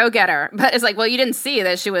 What a go-getter. But it's like, well, you didn't see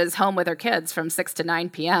that she was home with her kids from 6 to 9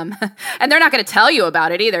 p.m. And they're not going to tell you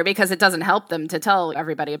about it either because it doesn't help them to tell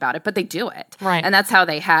everybody about it, but they do it. Right. And that's how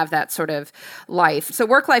they have that sort of life. So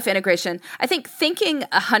work-life integration, I think thinking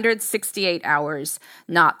 168 hours,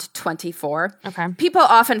 not 24. Okay. People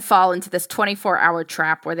often fall into this 24-hour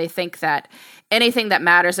trap where they think that anything that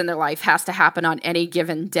matters in their life has to happen on any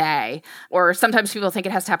given day. Or sometimes people think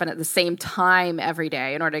it has to happen at the same time every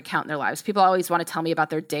day in order to count in their lives. People always want to tell me about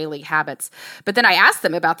their daily habits. But then I ask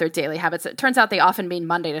them about their daily habits. It turns out they often mean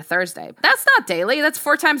Monday to Thursday. That's not daily. That's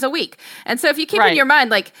 4 times a week. And so if you keep in your mind,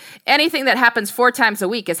 like anything that happens 4 times a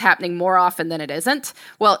week is happening more often than it isn't,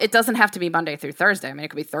 well, it doesn't have to be Monday through Thursday. I mean, it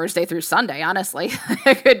could be Thursday through Sunday, honestly.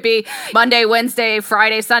 It could be Monday, Wednesday,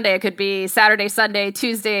 Friday, Sunday. It could be Saturday, Sunday,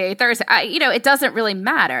 Tuesday, Thursday. It doesn't really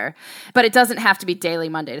matter, but it doesn't have to be daily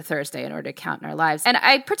Monday to Thursday in order to count in our lives. And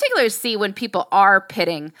I particularly see when people are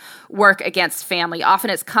pitting work against family,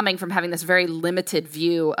 often it's coming from having this very limited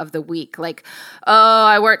view of the week. Like, oh,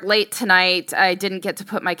 I worked late tonight. I didn't get to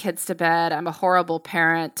put my kids to bed. I'm a horrible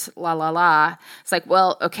parent, la, la, la. It's like,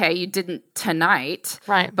 well, okay, you didn't tonight.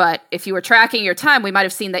 Right. But if you were tracking your time, we might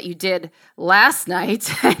have seen that you did last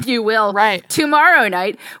night and you will tomorrow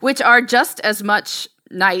night, which are just as much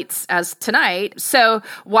nights as tonight. So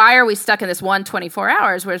why are we stuck in this 24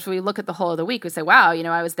 hours? Whereas we look at the whole of the week, we say, wow,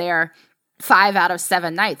 I was there 5 out of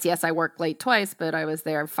 7 nights. Yes, I worked late twice, but I was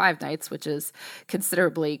there 5 nights, which is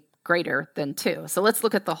considerably greater than 2. So let's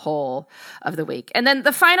look at the whole of the week. And then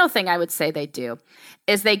the final thing I would say they do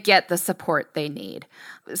is they get the support they need.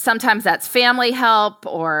 Sometimes that's family help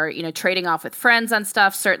or, trading off with friends on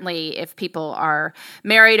stuff. Certainly if people are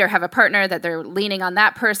married or have a partner, that they're leaning on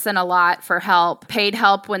that person a lot for help, paid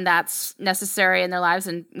help when that's necessary in their lives.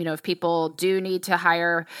 And, if people do need to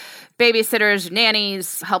hire babysitters,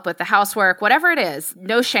 nannies, help with the housework, whatever it is,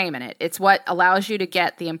 no shame in it. It's what allows you to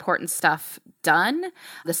get the important stuff done,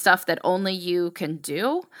 the stuff that only you can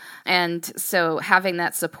do. And so having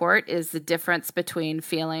that support is the difference between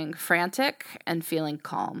feeling frantic and feeling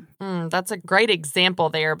calm. That's a great example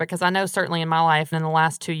there because I know certainly in my life in the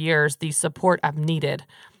last 2 years, the support I've needed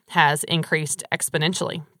has increased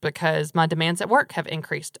exponentially because my demands at work have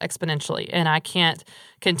increased exponentially and I can't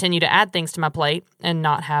continue to add things to my plate and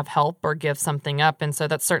not have help or give something up. And so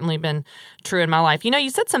that's certainly been true in my life. You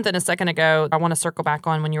said something a second ago I want to circle back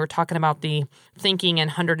on when you were talking about the thinking in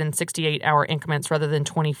 168-hour increments rather than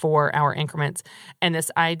 24-hour increments and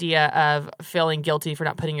this idea of feeling guilty for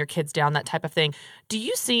not putting your kids down, that type of thing. Do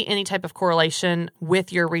you see any type of correlation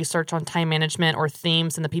with your research on time management or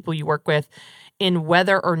themes and the people you work with in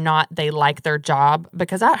whether or not they like their job?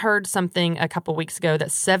 Because I heard something a couple weeks ago that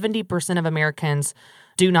 70% of Americans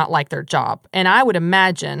do not like their job. And I would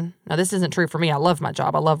imagine, now this isn't true for me, I love my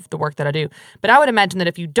job, I love the work that I do, but I would imagine that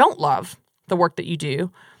if you don't love the work that you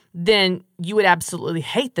do, then you would absolutely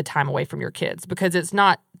hate the time away from your kids because it's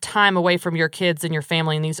not time away from your kids and your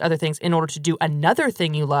family and these other things in order to do another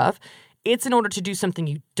thing you love. It's in order to do something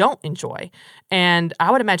you don't enjoy. And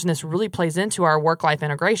I would imagine this really plays into our work-life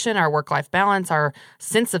integration, our work-life balance, our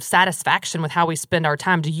sense of satisfaction with how we spend our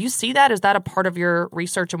time. Do you see that? Is that a part of your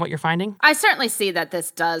research and what you're finding? I certainly see that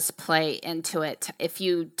this does play into it if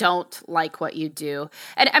you don't like what you do.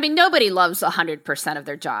 And I mean, nobody loves 100% of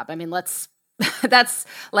their job. I mean, that's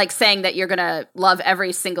like saying that you're going to love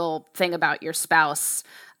every single thing about your spouse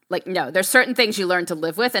Like, no, there's certain things you learn to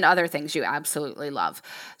live with and other things you absolutely love.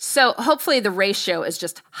 So hopefully the ratio is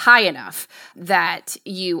just high enough that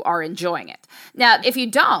you are enjoying it. Now, if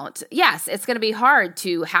you don't, yes, it's going to be hard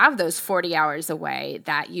to have those 40 hours away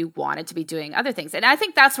that you wanted to be doing other things. And I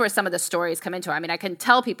think that's where some of the stories come into. I mean, I can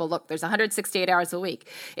tell people, look, there's 168 hours a week.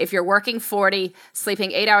 If you're working 40,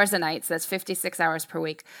 sleeping 8 hours a night, so that's 56 hours per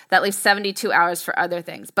week, that leaves 72 hours for other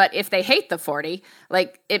things. But if they hate the 40,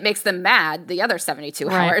 like it makes them mad, the other 72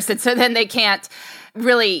 hours. And so then they can't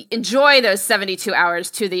really enjoy those 72 hours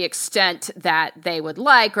to the extent that they would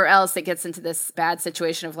like, or else it gets into this bad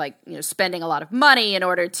situation of like, spending a lot of money in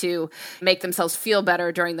order to make themselves feel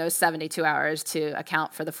better during those 72 hours to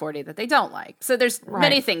account for the 40 that they don't like. So there's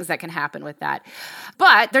many things that can happen with that.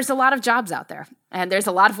 But there's a lot of jobs out there, and there's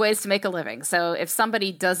a lot of ways to make a living. So if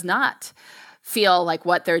somebody does not feel like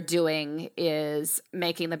what they're doing is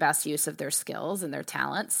making the best use of their skills and their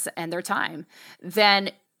talents and their time,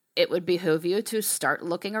 then it would behoove you to start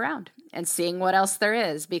looking around and seeing what else there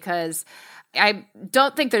is, because I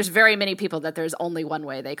don't think there's very many people that there's only one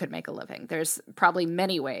way they could make a living. There's probably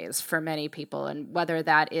many ways for many people, and whether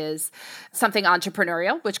that is something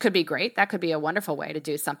entrepreneurial, which could be great. That could be a wonderful way to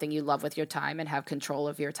do something you love with your time and have control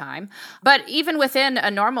of your time. But even within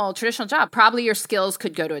a normal traditional job, probably your skills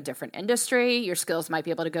could go to a different industry. Your skills might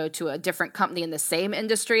be able to go to a different company in the same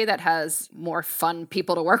industry that has more fun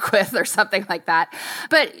people to work with or something like that.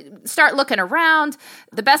 But start looking around.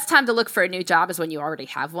 The best time to look for a new job is when you already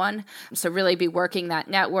have one. So really be working that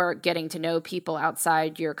network, getting to know people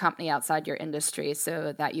outside your company, outside your industry,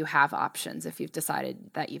 so that you have options if you've decided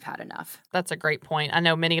that you've had enough. That's a great point. I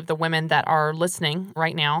know many of the women that are listening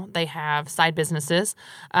right now, they have side businesses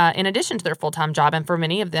in addition to their full-time job. And for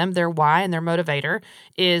many of them, their why and their motivator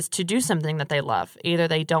is to do something that they love. Either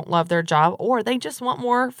they don't love their job or they just want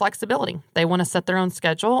more flexibility. They want to set their own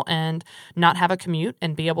schedule and not have a commute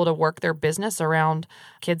and be able to work their business around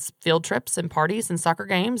kids' field trips and parties and soccer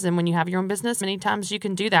games. And when you have your own business, many times you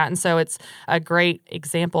can do that. And so it's a great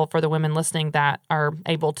example for the women listening that are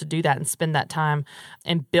able to do that and spend that time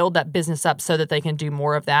and build that business up so that they can do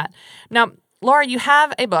more of that. Now, Laura, you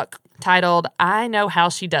have a book titled I Know How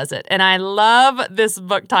She Does It. And I love this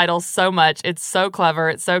book title so much. It's so clever.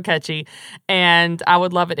 It's so catchy. And I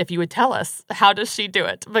would love it if you would tell us, how does she do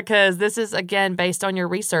it? Because this is, again, based on your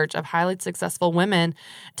research of highly successful women.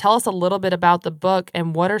 Tell us a little bit about the book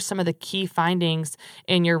and what are some of the key findings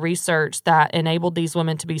in your research that enabled these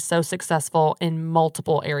women to be so successful in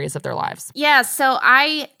multiple areas of their lives? Yeah, so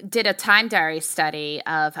I did a time diary study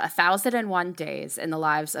of 1,001 days in the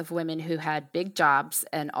lives of women who had big jobs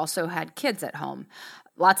and also had kids at home.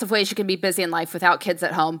 Lots of ways you can be busy in life without kids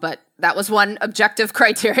at home, but that was one objective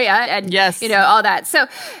criteria. And, yes, all that. So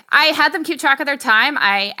I had them keep track of their time.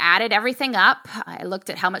 I added everything up. I looked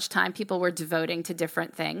at how much time people were devoting to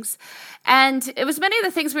different things. And it was many of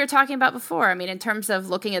the things we were talking about before. I mean, in terms of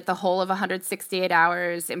looking at the whole of 168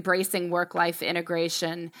 hours, embracing work-life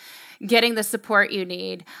integration, getting the support you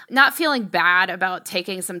need, not feeling bad about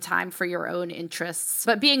taking some time for your own interests,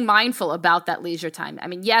 but being mindful about that leisure time. I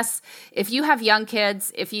mean, yes, if you have young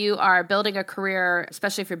kids, if you are building a career,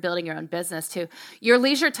 especially if you're building your own business too, your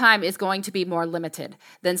leisure time is going to be more limited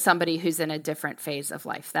than somebody who's in a different phase of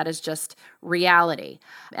life. That is just reality.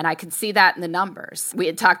 And I can see that in the numbers. We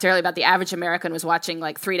had talked earlier about the average American was watching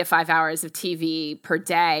like 3 to 5 hours of TV per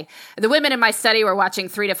day. The women in my study were watching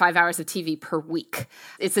 3 to 5 hours of TV per week.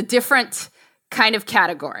 It's a different kind of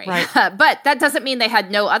category. Right. But that doesn't mean they had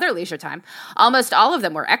no other leisure time. Almost all of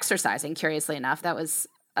them were exercising, curiously enough. That was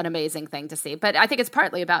an amazing thing to see. But I think it's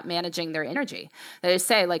partly about managing their energy. They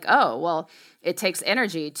say like, oh, well, it takes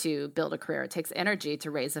energy to build a career. It takes energy to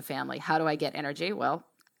raise a family. How do I get energy? Well,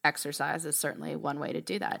 exercise is certainly one way to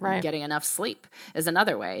do that. Right. Getting enough sleep is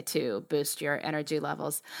another way to boost your energy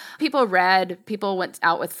levels. People read, people went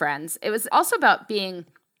out with friends. It was also about being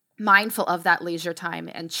mindful of that leisure time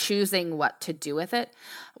and choosing what to do with it.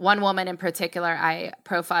 One woman in particular I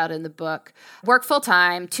profiled in the book, worked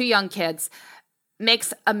full-time, 2 young kids,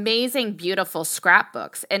 makes amazing, beautiful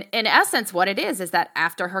scrapbooks. And in essence, what it is that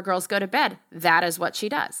after her girls go to bed, that is what she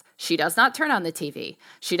does. She does not turn on the TV.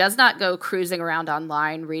 She does not go cruising around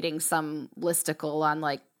online reading some listicle on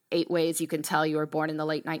like 8 ways you can tell you were born in the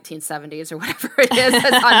late 1970s or whatever it is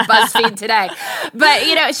that's on BuzzFeed today.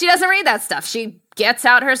 But, she doesn't read that stuff. She gets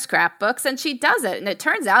out her scrapbooks and she does it. And it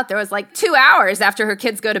turns out there was like 2 hours after her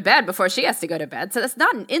kids go to bed before she has to go to bed. So that's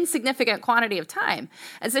not an insignificant quantity of time.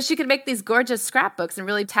 And so she could make these gorgeous scrapbooks and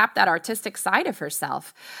really tap that artistic side of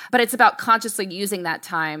herself. But it's about consciously using that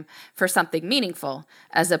time for something meaningful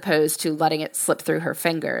as opposed to letting it slip through her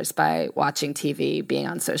fingers by watching TV, being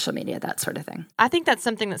on social media, that sort of thing. I think that's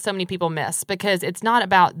something that so many people miss because it's not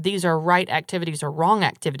about these are right activities or wrong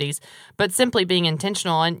activities, but simply being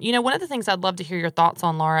intentional. And, one of the things I'd love to hear your thoughts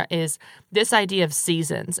on, Laura, is this idea of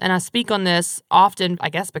seasons. And I speak on this often, I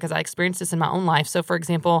guess, because I experienced this in my own life. So, for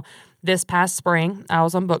example, this past spring, I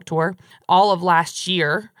was on book tour. All of last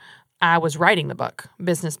year, I was writing the book,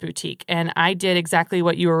 Business Boutique. And I did exactly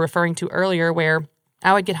what you were referring to earlier, where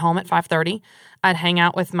I would get home at 5:30. I'd hang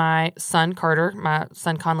out with my son, Carter. My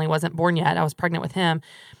son, Conley, wasn't born yet. I was pregnant with him.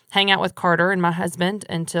 Hang out with Carter and my husband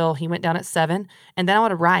until he went down at 7. And then I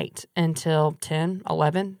would write until 10,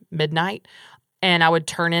 11, midnight. And I would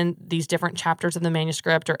turn in these different chapters of the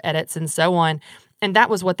manuscript or edits and so on. And that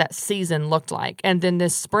was what that season looked like. And then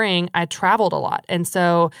this spring, I traveled a lot. And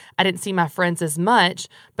so I didn't see my friends as much,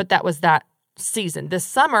 but that was that season. This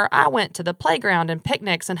summer, I went to the playground and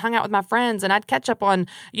picnics and hung out with my friends, and I'd catch up on,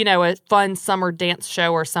 a fun summer dance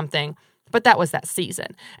show or something. But that was that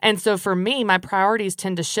season. And so for me, my priorities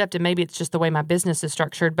tend to shift, and maybe it's just the way my business is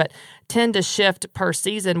structured, but tend to shift per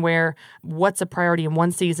season where what's a priority in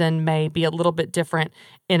one season may be a little bit different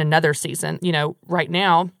in another season. Right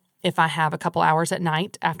now, if I have a couple hours at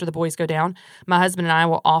night after the boys go down, my husband and I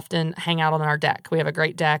will often hang out on our deck. We have a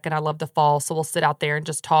great deck, and I love the fall, so we'll sit out there and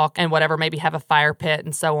just talk and whatever, maybe have a fire pit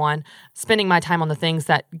and so on, spending my time on the things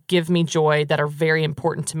that give me joy, that are very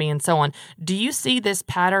important to me and so on. Do you see this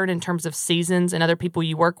pattern in terms of seasons and other people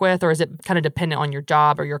you work with, or is it kind of dependent on your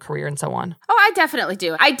job or your career and so on? Oh, I definitely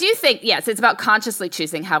do. I do think, yes, it's about consciously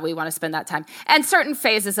choosing how we want to spend that time. And certain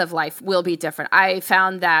phases of life will be different. I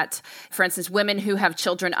found that, for instance, women who have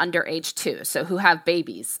children under age 2, so who have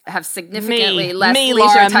babies, have significantly less leisure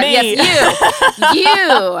Laura, time. Yes,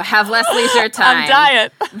 you have less leisure time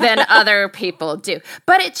diet. than other people do.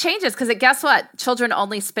 But it changes because guess what? Children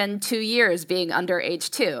only spend 2 years being under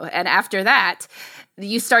age 2. And after that,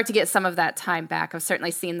 you start to get some of that time back. I've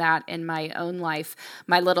certainly seen that in my own life.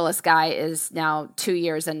 My littlest guy is now 2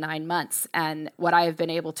 years and 9 months. And what I have been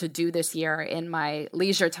able to do this year in my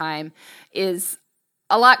leisure time is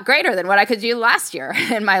a lot greater than what I could do last year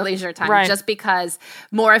in my leisure time, right, just because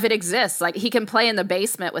more of it exists. Like, he can play in the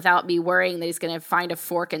basement without me worrying that he's going to find a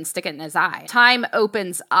fork and stick it in his eye. Time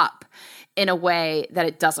opens up in a way that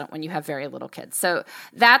it doesn't when you have very little kids. So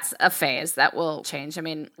that's a phase that will change. I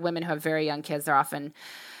mean, women who have very young kids are often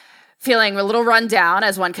feeling a little run down,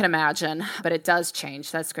 as one can imagine, but it does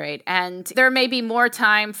change. That's great. And there may be more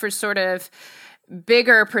time for sort of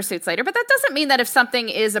bigger pursuits later, but that doesn't mean that if something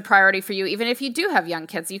is a priority for you, even if you do have young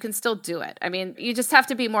kids, you can still do it. I mean, you just have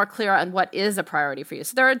to be more clear on what is a priority for you.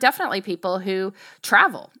 So there are definitely people who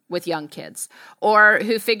travel with young kids, or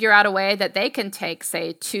who figure out a way that they can take,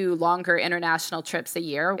 say, 2 longer international trips a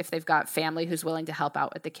year if they've got family who's willing to help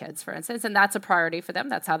out with the kids, for instance, and that's a priority for them.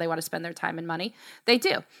 That's how they want to spend their time and money. They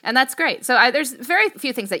do, and that's great. So there's very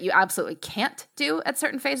few things that you absolutely can't do at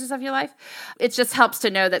certain phases of your life. It just helps to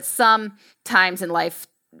know that some times in life,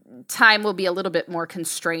 time will be a little bit more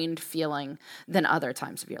constrained feeling than other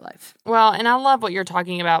times of your life. Well, and I love what you're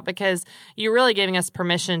talking about, because you're really giving us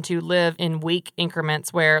permission to live in week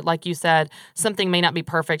increments where, like you said, something may not be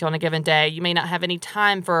perfect on a given day. You may not have any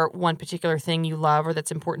time for one particular thing you love or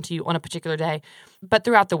that's important to you on a particular day. But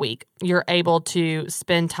throughout the week, you're able to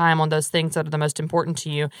spend time on those things that are the most important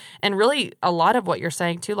to you. And really, a lot of what you're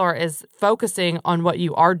saying too, Laura, is focusing on what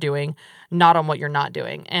you are doing, not on what you're not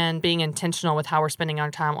doing, and being intentional with how we're spending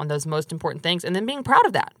our time on those most important things, and then being proud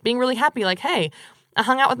of that, being really happy, like, hey, I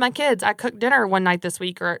hung out with my kids, I cooked dinner one night this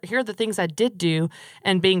week, or here are the things I did do,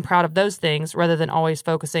 and being proud of those things rather than always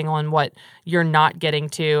focusing on what you're not getting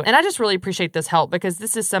to. And I just really appreciate this help, because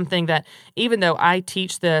this is something that, even though I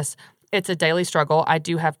teach this, it's a daily struggle. I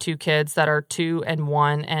do have 2 kids that are 2 and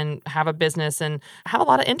 1 and have a business and have a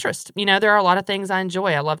lot of interest. There are a lot of things I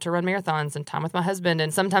enjoy. I love to run marathons and time with my husband.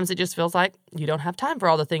 And sometimes it just feels like you don't have time for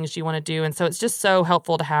all the things you want to do. And so it's just so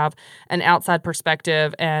helpful to have an outside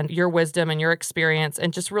perspective and your wisdom and your experience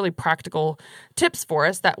and just really practical tips for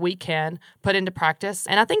us that we can put into practice.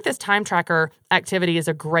 And I think this time tracker activity is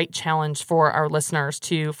a great challenge for our listeners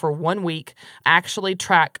to, for 1 week, actually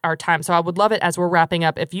track our time. So I would love it, as we're wrapping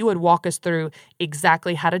up, if you would walk walk us through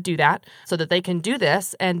exactly how to do that so that they can do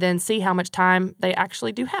this and then see how much time they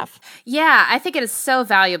actually do have. Yeah, I think it is so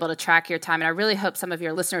valuable to track your time, and I really hope some of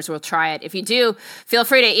your listeners will try it. If you do, feel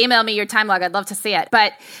free to email me your time log. I'd love to see it.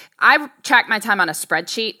 But I track my time on a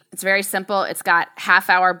spreadsheet. It's very simple. It's got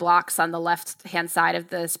half-hour blocks on the left-hand side of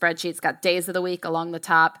the spreadsheet. It's got days of the week along the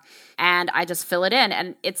top, and I just fill it in.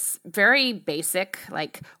 And it's very basic,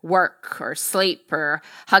 like work or sleep or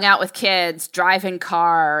hung out with kids, drive in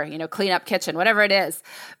car, clean up kitchen, whatever it is.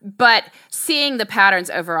 But seeing the patterns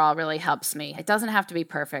overall really helps me. It doesn't have to be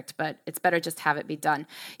perfect, but it's better just have it be done.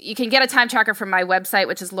 You can get a time tracker from my website,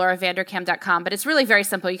 which is lauravanderkam.com, but it's really very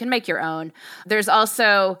simple. You can make your own. There's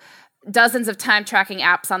also dozens of time tracking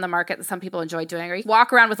apps on the market that some people enjoy doing. Or you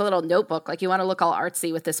walk around with a little notebook, like you want to look all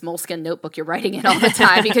artsy with this moleskin notebook you're writing in all the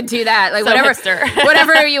time. You can do that. Like so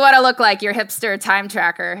whatever you want to look like, your hipster time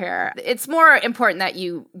tracker here. It's more important that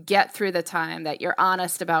you get through the time, that you're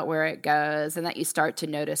honest about where it goes, and that you start to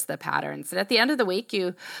notice the patterns. And at the end of the week,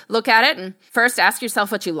 you look at it and first ask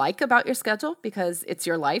yourself what you like about your schedule, because it's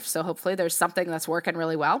your life. So hopefully there's something that's working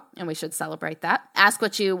really well, and we should celebrate that. Ask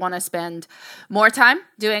what you want to spend more time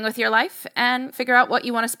doing with your life, and figure out what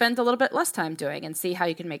you want to spend a little bit less time doing, and see how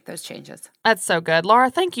you can make those changes. That's so good. Laura,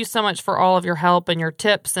 thank you so much for all of your help and your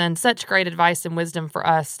tips and such great advice and wisdom for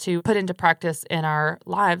us to put into practice in our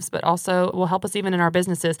lives, but also will help us even in our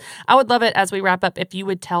businesses. I would love it, as we wrap up, if you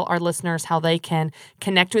would tell our listeners how they can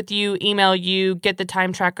connect with you, email you, get the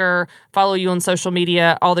time tracker, follow you on social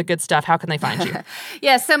media, all the good stuff. How can they find you?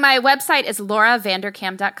 Yeah, so my website is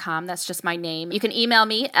lauravanderkam.com. That's just my name. You can email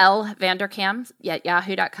me,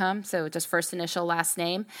 lvanderkam@yahoo.com. So just first initial, last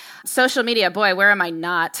name. Social media, boy, where am I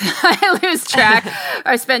not? I lose track.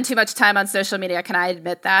 I spend too much time on social media. Can I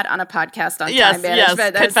admit that on a podcast on time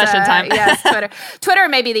management? Yes, confession time. Yes, Twitter. Twitter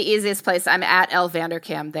may be the easiest place. I'm at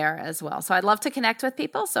lvanderkam there as well. So I'd love to connect with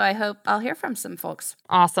people. So I hope I'll hear from some folks.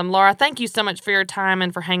 Awesome. Laura, thank you so much for your time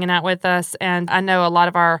and for hanging out with us. And I know a lot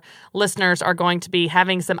of our listeners are going to be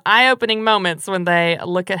having some eye-opening moments when they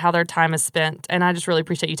look at how their time is spent. And I just really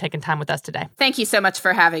appreciate you taking time with us today. Thank you so much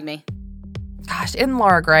for having me. Gosh, isn't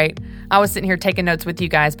Laura great? I was sitting here taking notes with you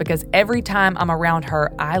guys because every time I'm around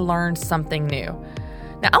her, I learn something new.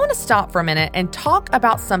 Now, I want to stop for a minute and talk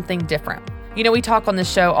about something different. We talk on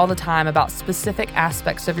this show all the time about specific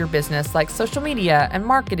aspects of your business like social media and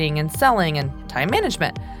marketing and selling and time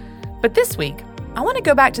management. But this week, I want to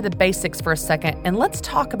go back to the basics for a second and let's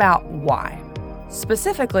talk about why.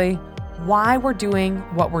 Specifically, why we're doing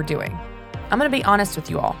what we're doing. I'm going to be honest with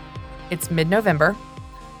you all. It's mid-November.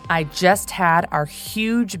 I just had our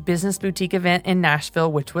huge business boutique event in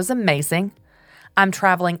Nashville, which was amazing. I'm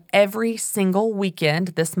traveling every single weekend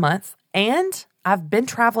this month, and I've been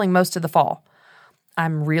traveling most of the fall.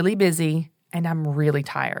 I'm really busy, and I'm really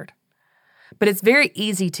tired. But it's very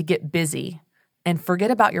easy to get busy and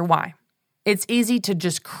forget about your why. It's easy to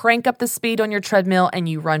just crank up the speed on your treadmill and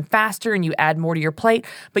you run faster and you add more to your plate,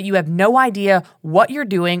 but you have no idea what you're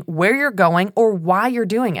doing, where you're going, or why you're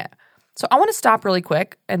doing it. So I want to stop really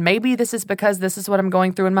quick, and maybe this is because this is what I'm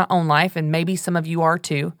going through in my own life, and maybe some of you are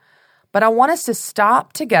too, but I want us to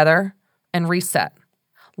stop together and reset.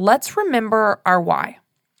 Let's remember our why.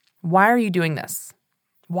 Why are you doing this?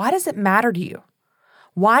 Why does it matter to you?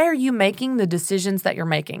 Why are you making the decisions that you're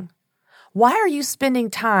making? Why are you spending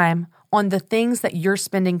time on the things that you're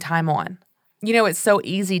spending time on? It's so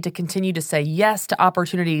easy to continue to say yes to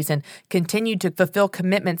opportunities and continue to fulfill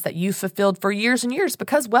commitments that you've fulfilled for years and years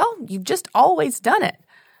because, well, you've just always done it.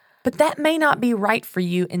 But that may not be right for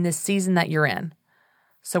you in this season that you're in.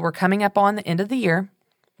 So we're coming up on the end of the year.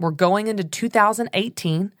 We're going into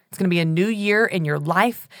 2018. It's going to be a new year in your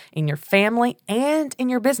life, in your family, and in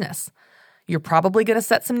your business. You're probably going to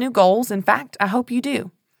set some new goals. In fact, I hope you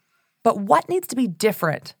do. But what needs to be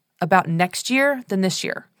different about next year than this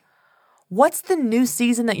year? What's the new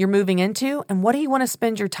season that you're moving into, and what do you want to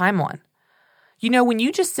spend your time on? When you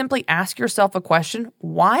just simply ask yourself a question,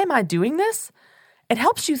 why am I doing this? It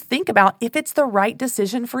helps you think about if it's the right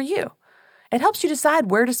decision for you. It helps you decide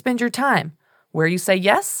where to spend your time, where you say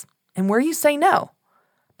yes, and where you say no.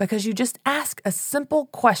 Because you just ask a simple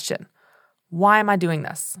question, why am I doing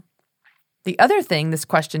this? The other thing this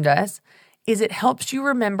question does is it helps you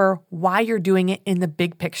remember why you're doing it in the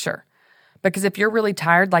big picture. Because if you're really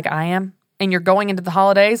tired like I am, and you're going into the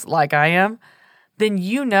holidays like I am, then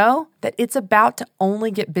you know that it's about to only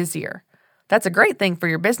get busier. That's a great thing for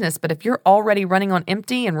your business, but if you're already running on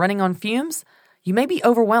empty and running on fumes, you may be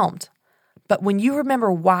overwhelmed. But when you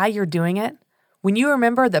remember why you're doing it, when you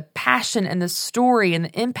remember the passion and the story and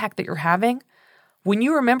the impact that you're having, when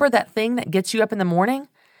you remember that thing that gets you up in the morning,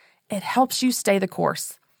 it helps you stay the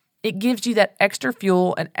course. It gives you that extra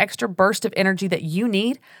fuel, an extra burst of energy that you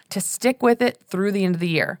need to stick with it through the end of the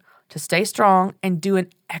year, to stay strong and do an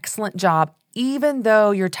excellent job, even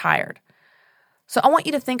though you're tired. So I want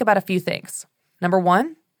you to think about a few things. Number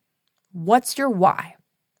one, what's your why?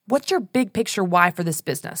 What's your big picture why for this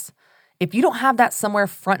business? If you don't have that somewhere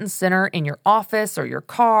front and center in your office or your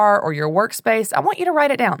car or your workspace, I want you to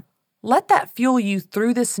write it down. Let that fuel you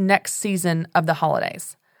through this next season of the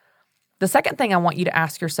holidays. The second thing I want you to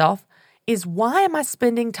ask yourself is, why am I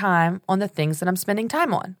spending time on the things that I'm spending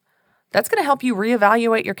time on? That's going to help you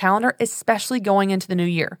reevaluate your calendar, especially going into the new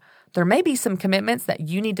year. There may be some commitments that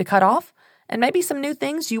you need to cut off and maybe some new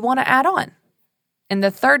things you want to add on. And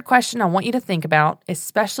the third question I want you to think about,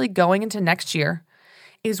 especially going into next year,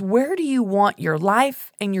 is where do you want your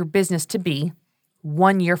life and your business to be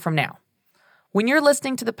 1 year from now? When you're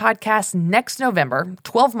listening to the podcast next November,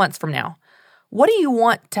 12 months from now, what do you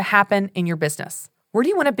want to happen in your business? Where do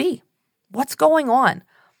you want to be? What's going on?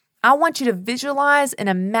 I want you to visualize and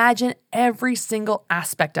imagine every single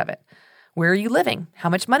aspect of it. Where are you living? How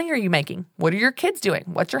much money are you making? What are your kids doing?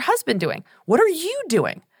 What's your husband doing? What are you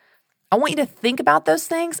doing? I want you to think about those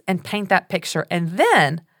things and paint that picture. And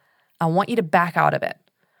then I want you to back out of it.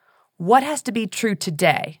 What has to be true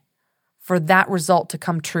today for that result to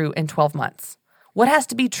come true in 12 months? What has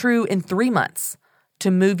to be true in 3 months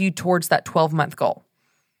to move you towards that 12-month goal?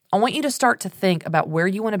 I want you to start to think about where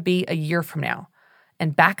you want to be a year from now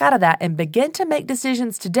and back out of that and begin to make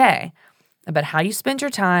decisions today about how you spend your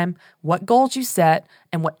time, what goals you set,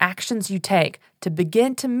 and what actions you take to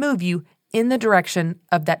begin to move you in the direction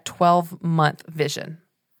of that 12-month vision.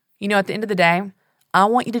 You know, at the end of the day, I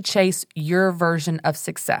want you to chase your version of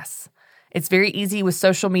success. It's very easy with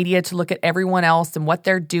social media to look at everyone else and what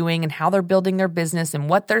they're doing and how they're building their business and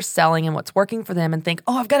what they're selling and what's working for them and think,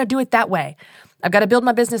 oh, I've got to do it that way. I've got to build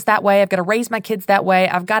my business that way. I've got to raise my kids that way.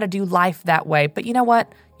 I've got to do life that way. But you know what?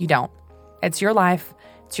 You don't. It's your life.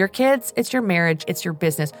 It's your kids. It's your marriage. It's your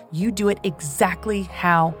business. You do it exactly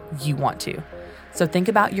how you want to. So think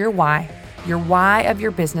about your why of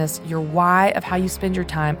your business, your why of how you spend your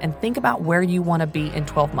time, and think about where you want to be in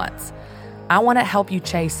 12 months. I want to help you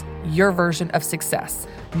chase your version of success,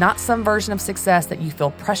 not some version of success that you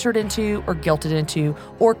feel pressured into or guilted into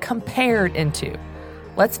or compared into.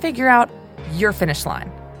 Let's figure out your finish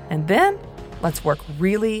line, and then let's work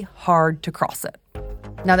really hard to cross it.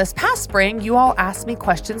 Now, this past spring, you all asked me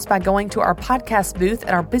questions by going to our podcast booth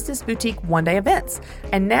at our Business Boutique one-day events,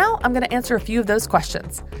 and now I'm going to answer a few of those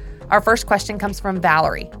questions. Our first question comes from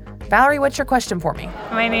Valerie. Valerie, what's your question for me?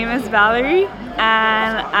 My name is Valerie,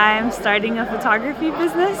 and I'm starting a photography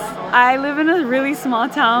business. I live in a really small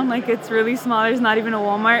town, like it's really small, there's not even a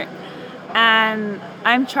Walmart, and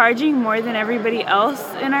I'm charging more than everybody else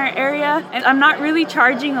in our area, and I'm not really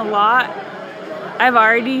charging a lot. I've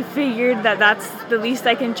already figured that that's the least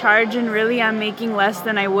I can charge, and really I'm making less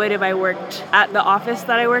than I would if I worked at the office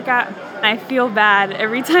that I work at. I feel bad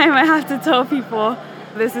every time I have to tell people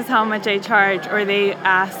this is how much I charge, or they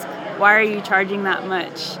ask, why are you charging that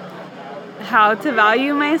much? How to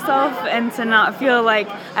value myself and to not feel like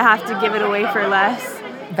I have to give it away for less.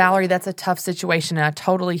 Valerie, that's a tough situation, and I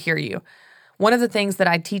totally hear you. One of the things that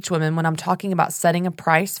I teach women when I'm talking about setting a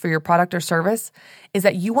price for your product or service is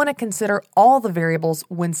that you want to consider all the variables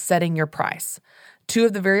when setting your price. 2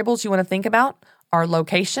 of the variables you want to think about are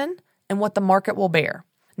location and what the market will bear.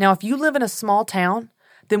 Now, if you live in a small town,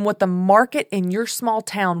 then what the market in your small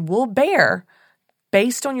town will bear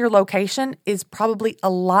based on your location is probably a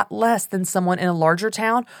lot less than someone in a larger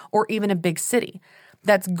town or even a big city.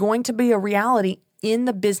 That's going to be a reality in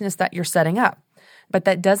the business that you're setting up. But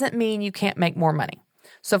that doesn't mean you can't make more money.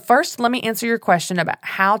 So first, let me answer your question about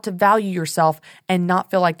how to value yourself and not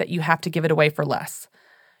feel like that you have to give it away for less.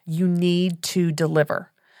 You need to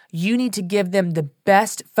deliver. You need to give them the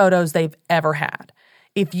best photos they've ever had.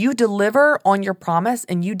 If you deliver on your promise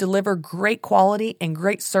and you deliver great quality and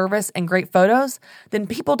great service and great photos, then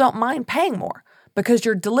people don't mind paying more because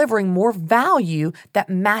you're delivering more value that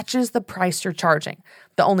matches the price you're charging.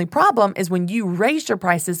 The only problem is when you raise your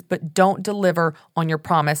prices but don't deliver on your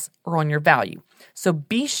promise or on your value. So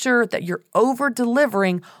be sure that you're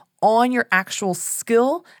over-delivering on your actual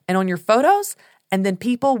skill and on your photos, and then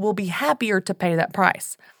people will be happier to pay that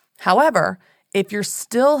price. However, if you're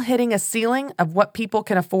still hitting a ceiling of what people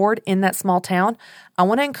can afford in that small town, I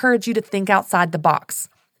want to encourage you to think outside the box.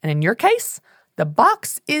 And in your case, the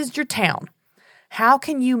box is your town. How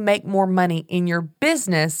can you make more money in your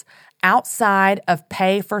business outside of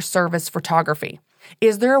pay-for-service photography?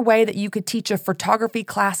 Is there a way that you could teach a photography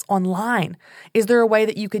class online? Is there a way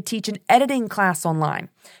that you could teach an editing class online?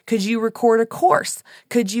 Could you record a course?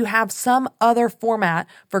 Could you have some other format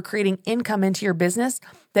for creating income into your business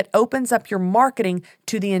that opens up your marketing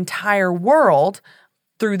to the entire world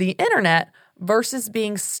through the internet versus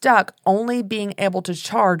being stuck only being able to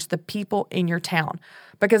charge the people in your town?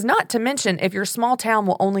 Because not to mention, if your small town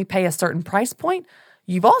will only pay a certain price point,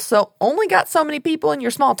 you've also only got so many people in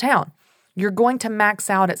your small town. You're going to max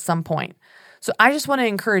out at some point. So I just want to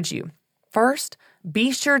encourage you. First,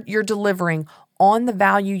 be sure you're delivering on the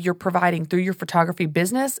value you're providing through your photography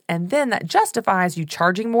business, and then that justifies you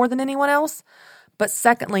charging more than anyone else. But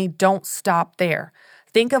secondly, don't stop there.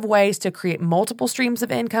 Think of ways to create multiple streams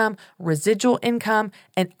of income, residual income,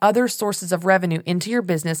 and other sources of revenue into your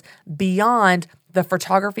business beyond the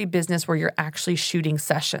photography business where you're actually shooting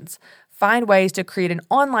sessions. Find ways to create an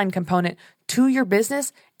online component to your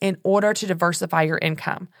business in order to diversify your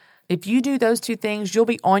income. If you do those two things, you'll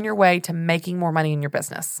be on your way to making more money in your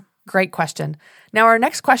business. Great question. Now, our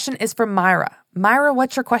next question is from Myra. Myra,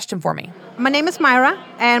 what's your question for me? My name is Myra,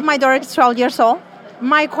 and my daughter is 12 years old.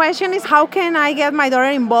 My question is, how can I get my daughter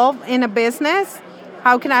involved in a business?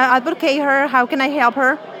 How can I advocate her? How can I help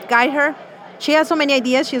her, guide her? She has so many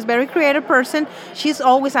ideas. She's a very creative person. She's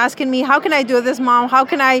always asking me, how can I do this, Mom? How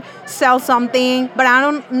can I sell something? But I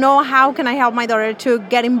don't know how can I help my daughter to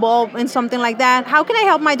get involved in something like that. How can I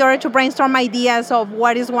help my daughter to brainstorm ideas of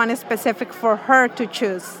what is one specific for her to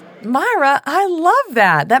choose? Myra, I love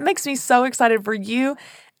that. That makes me so excited for you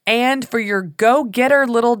and for your go-getter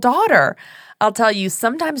little daughter. I'll tell you,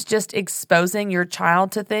 sometimes just exposing your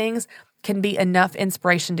child to things can be enough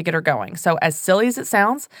inspiration to get her going. So as silly as it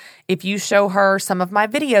sounds, if you show her some of my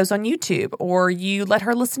videos on YouTube or you let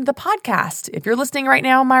her listen to the podcast, if you're listening right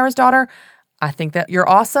now, Myra's daughter, I think that you're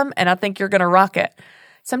awesome and I think you're going to rock it.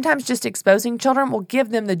 Sometimes just exposing children will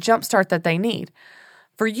give them the jump start that they need.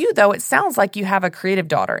 For you, though, it sounds like you have a creative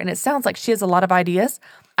daughter and it sounds like she has a lot of ideas.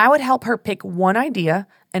 I would help her pick one idea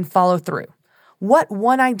and follow through. What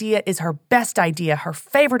one idea is her best idea, her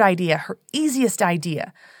favorite idea, her easiest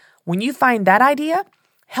idea? When you find that idea,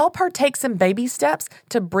 help her take some baby steps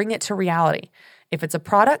to bring it to reality. If it's a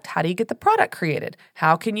product, how do you get the product created?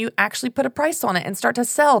 How can you actually put a price on it and start to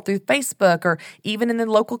sell through Facebook or even in the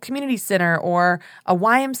local community center or a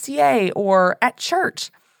YMCA or at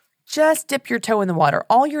church? Just dip your toe in the water.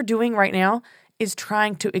 All you're doing right now is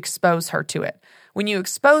trying to expose her to it. When you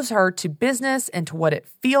expose her to business and to what it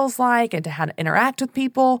feels like and to how to interact with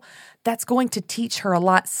people, that's going to teach her a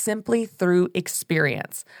lot simply through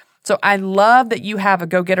experience. So I love that you have a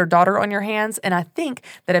go-getter daughter on your hands, and I think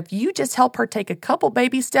that if you just help her take a couple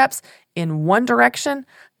baby steps in one direction,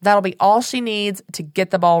 that'll be all she needs to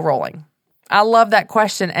get the ball rolling. I love that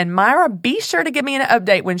question, and Myra, be sure to give me an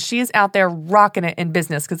update when she is out there rocking it in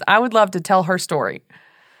business because I would love to tell her story.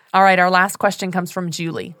 All right, our last question comes from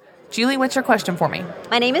Julie. Julie, what's your question for me?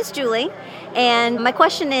 My name is Julie, and my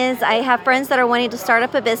question is, I have friends that are wanting to start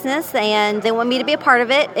up a business, and they want me to be a part of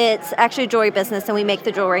it. It's actually a jewelry business, and we make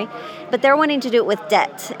the jewelry, but they're wanting to do it with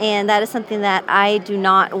debt, and that is something that I do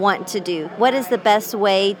not want to do. What is the best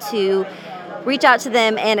way to reach out to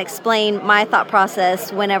them and explain my thought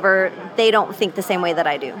process whenever they don't think the same way that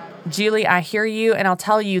I do? Julie, I hear you, and I'll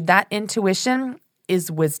tell you that intuition is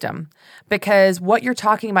wisdom, because what you're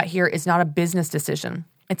talking about here is not a business decision.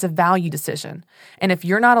 It's a value decision. And if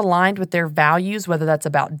you're not aligned with their values, whether that's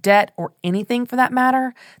about debt or anything for that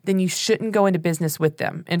matter, then you shouldn't go into business with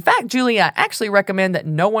them. In fact, Julie, I actually recommend that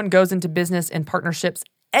no one goes into business in partnerships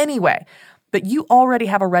anyway. But you already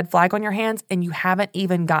have a red flag on your hands and you haven't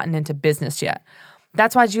even gotten into business yet.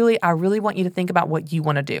 That's why, Julie, I really want you to think about what you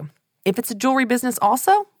want to do. If it's a jewelry business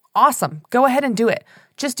also, awesome. Go ahead and do it.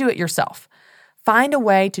 Just do it yourself. Find a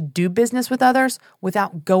way to do business with others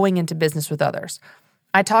without going into business with others.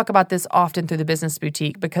 I talk about this often through the Business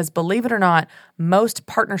Boutique because, believe it or not, most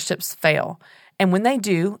partnerships fail. And when they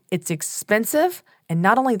do, it's expensive. And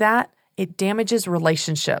not only that, it damages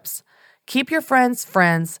relationships. Keep your friends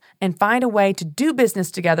friends and find a way to do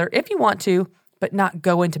business together if you want to, but not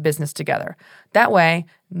go into business together. That way,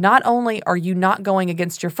 not only are you not going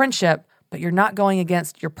against your friendship, but you're not going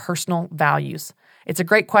against your personal values. It's a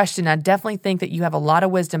great question. I definitely think that you have a lot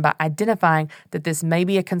of wisdom by identifying that this may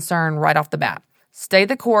be a concern right off the bat. Stay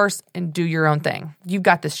the course and do your own thing. You've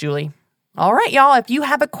got this, Julie. All right, y'all. If you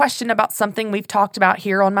have a question about something we've talked about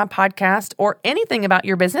here on my podcast or anything about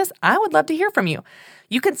your business, I would love to hear from you.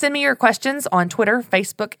 You can send me your questions on Twitter,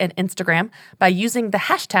 Facebook, and Instagram by using the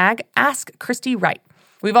hashtag AskChristyWright.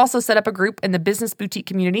 We've also set up a group in the Business Boutique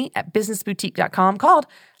community at businessboutique.com called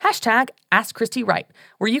 #AskChristyWright,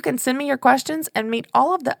 where you can send me your questions and meet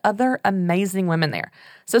all of the other amazing women there.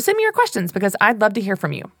 So send me your questions because I'd love to hear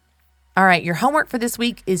from you. All right, your homework for this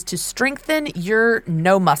week is to strengthen your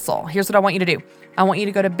no muscle. Here's what I want you to do. I want you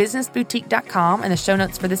to go to businessboutique.com in the show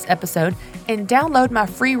notes for this episode and download my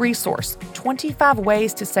free resource, 25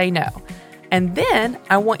 Ways to Say No. And then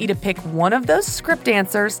I want you to pick one of those script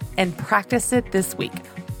answers and practice it this week.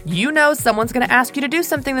 You know someone's going to ask you to do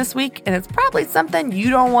something this week, and it's probably something you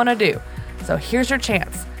don't want to do. So here's your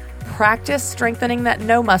chance. Practice strengthening that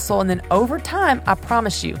no muscle, and then over time, I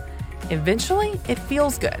promise you, eventually it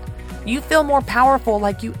feels good. You feel more powerful,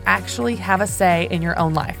 like you actually have a say in your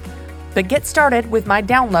own life. But get started with my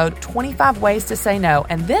download, 25 Ways to Say No,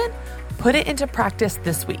 and then put it into practice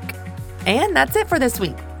this week. And that's it for this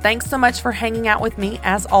week. Thanks so much for hanging out with me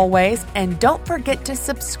as always, and don't forget to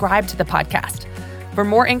subscribe to the podcast. For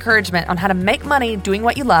more encouragement on how to make money doing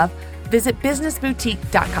what you love, visit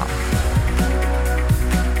businessboutique.com.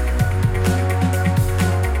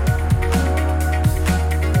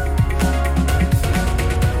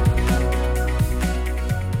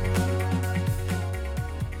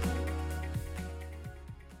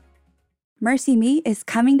 Mercy Me is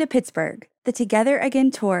coming to Pittsburgh. The Together Again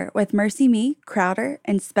tour with Mercy Me, Crowder,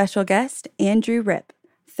 and special guest Andrew Rip,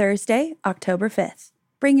 Thursday, October 5th.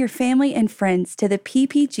 Bring your family and friends to the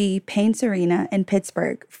PPG Paints Arena in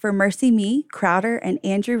Pittsburgh for Mercy Me, Crowder, and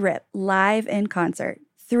Andrew Rip live in concert.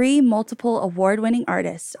 3 multiple award-winning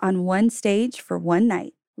artists on one stage for one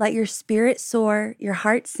night. Let your spirit soar, your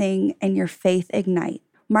heart sing, and your faith ignite.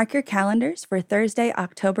 Mark your calendars for Thursday,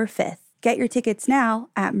 October 5th. Get your tickets now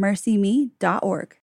at mercyme.org.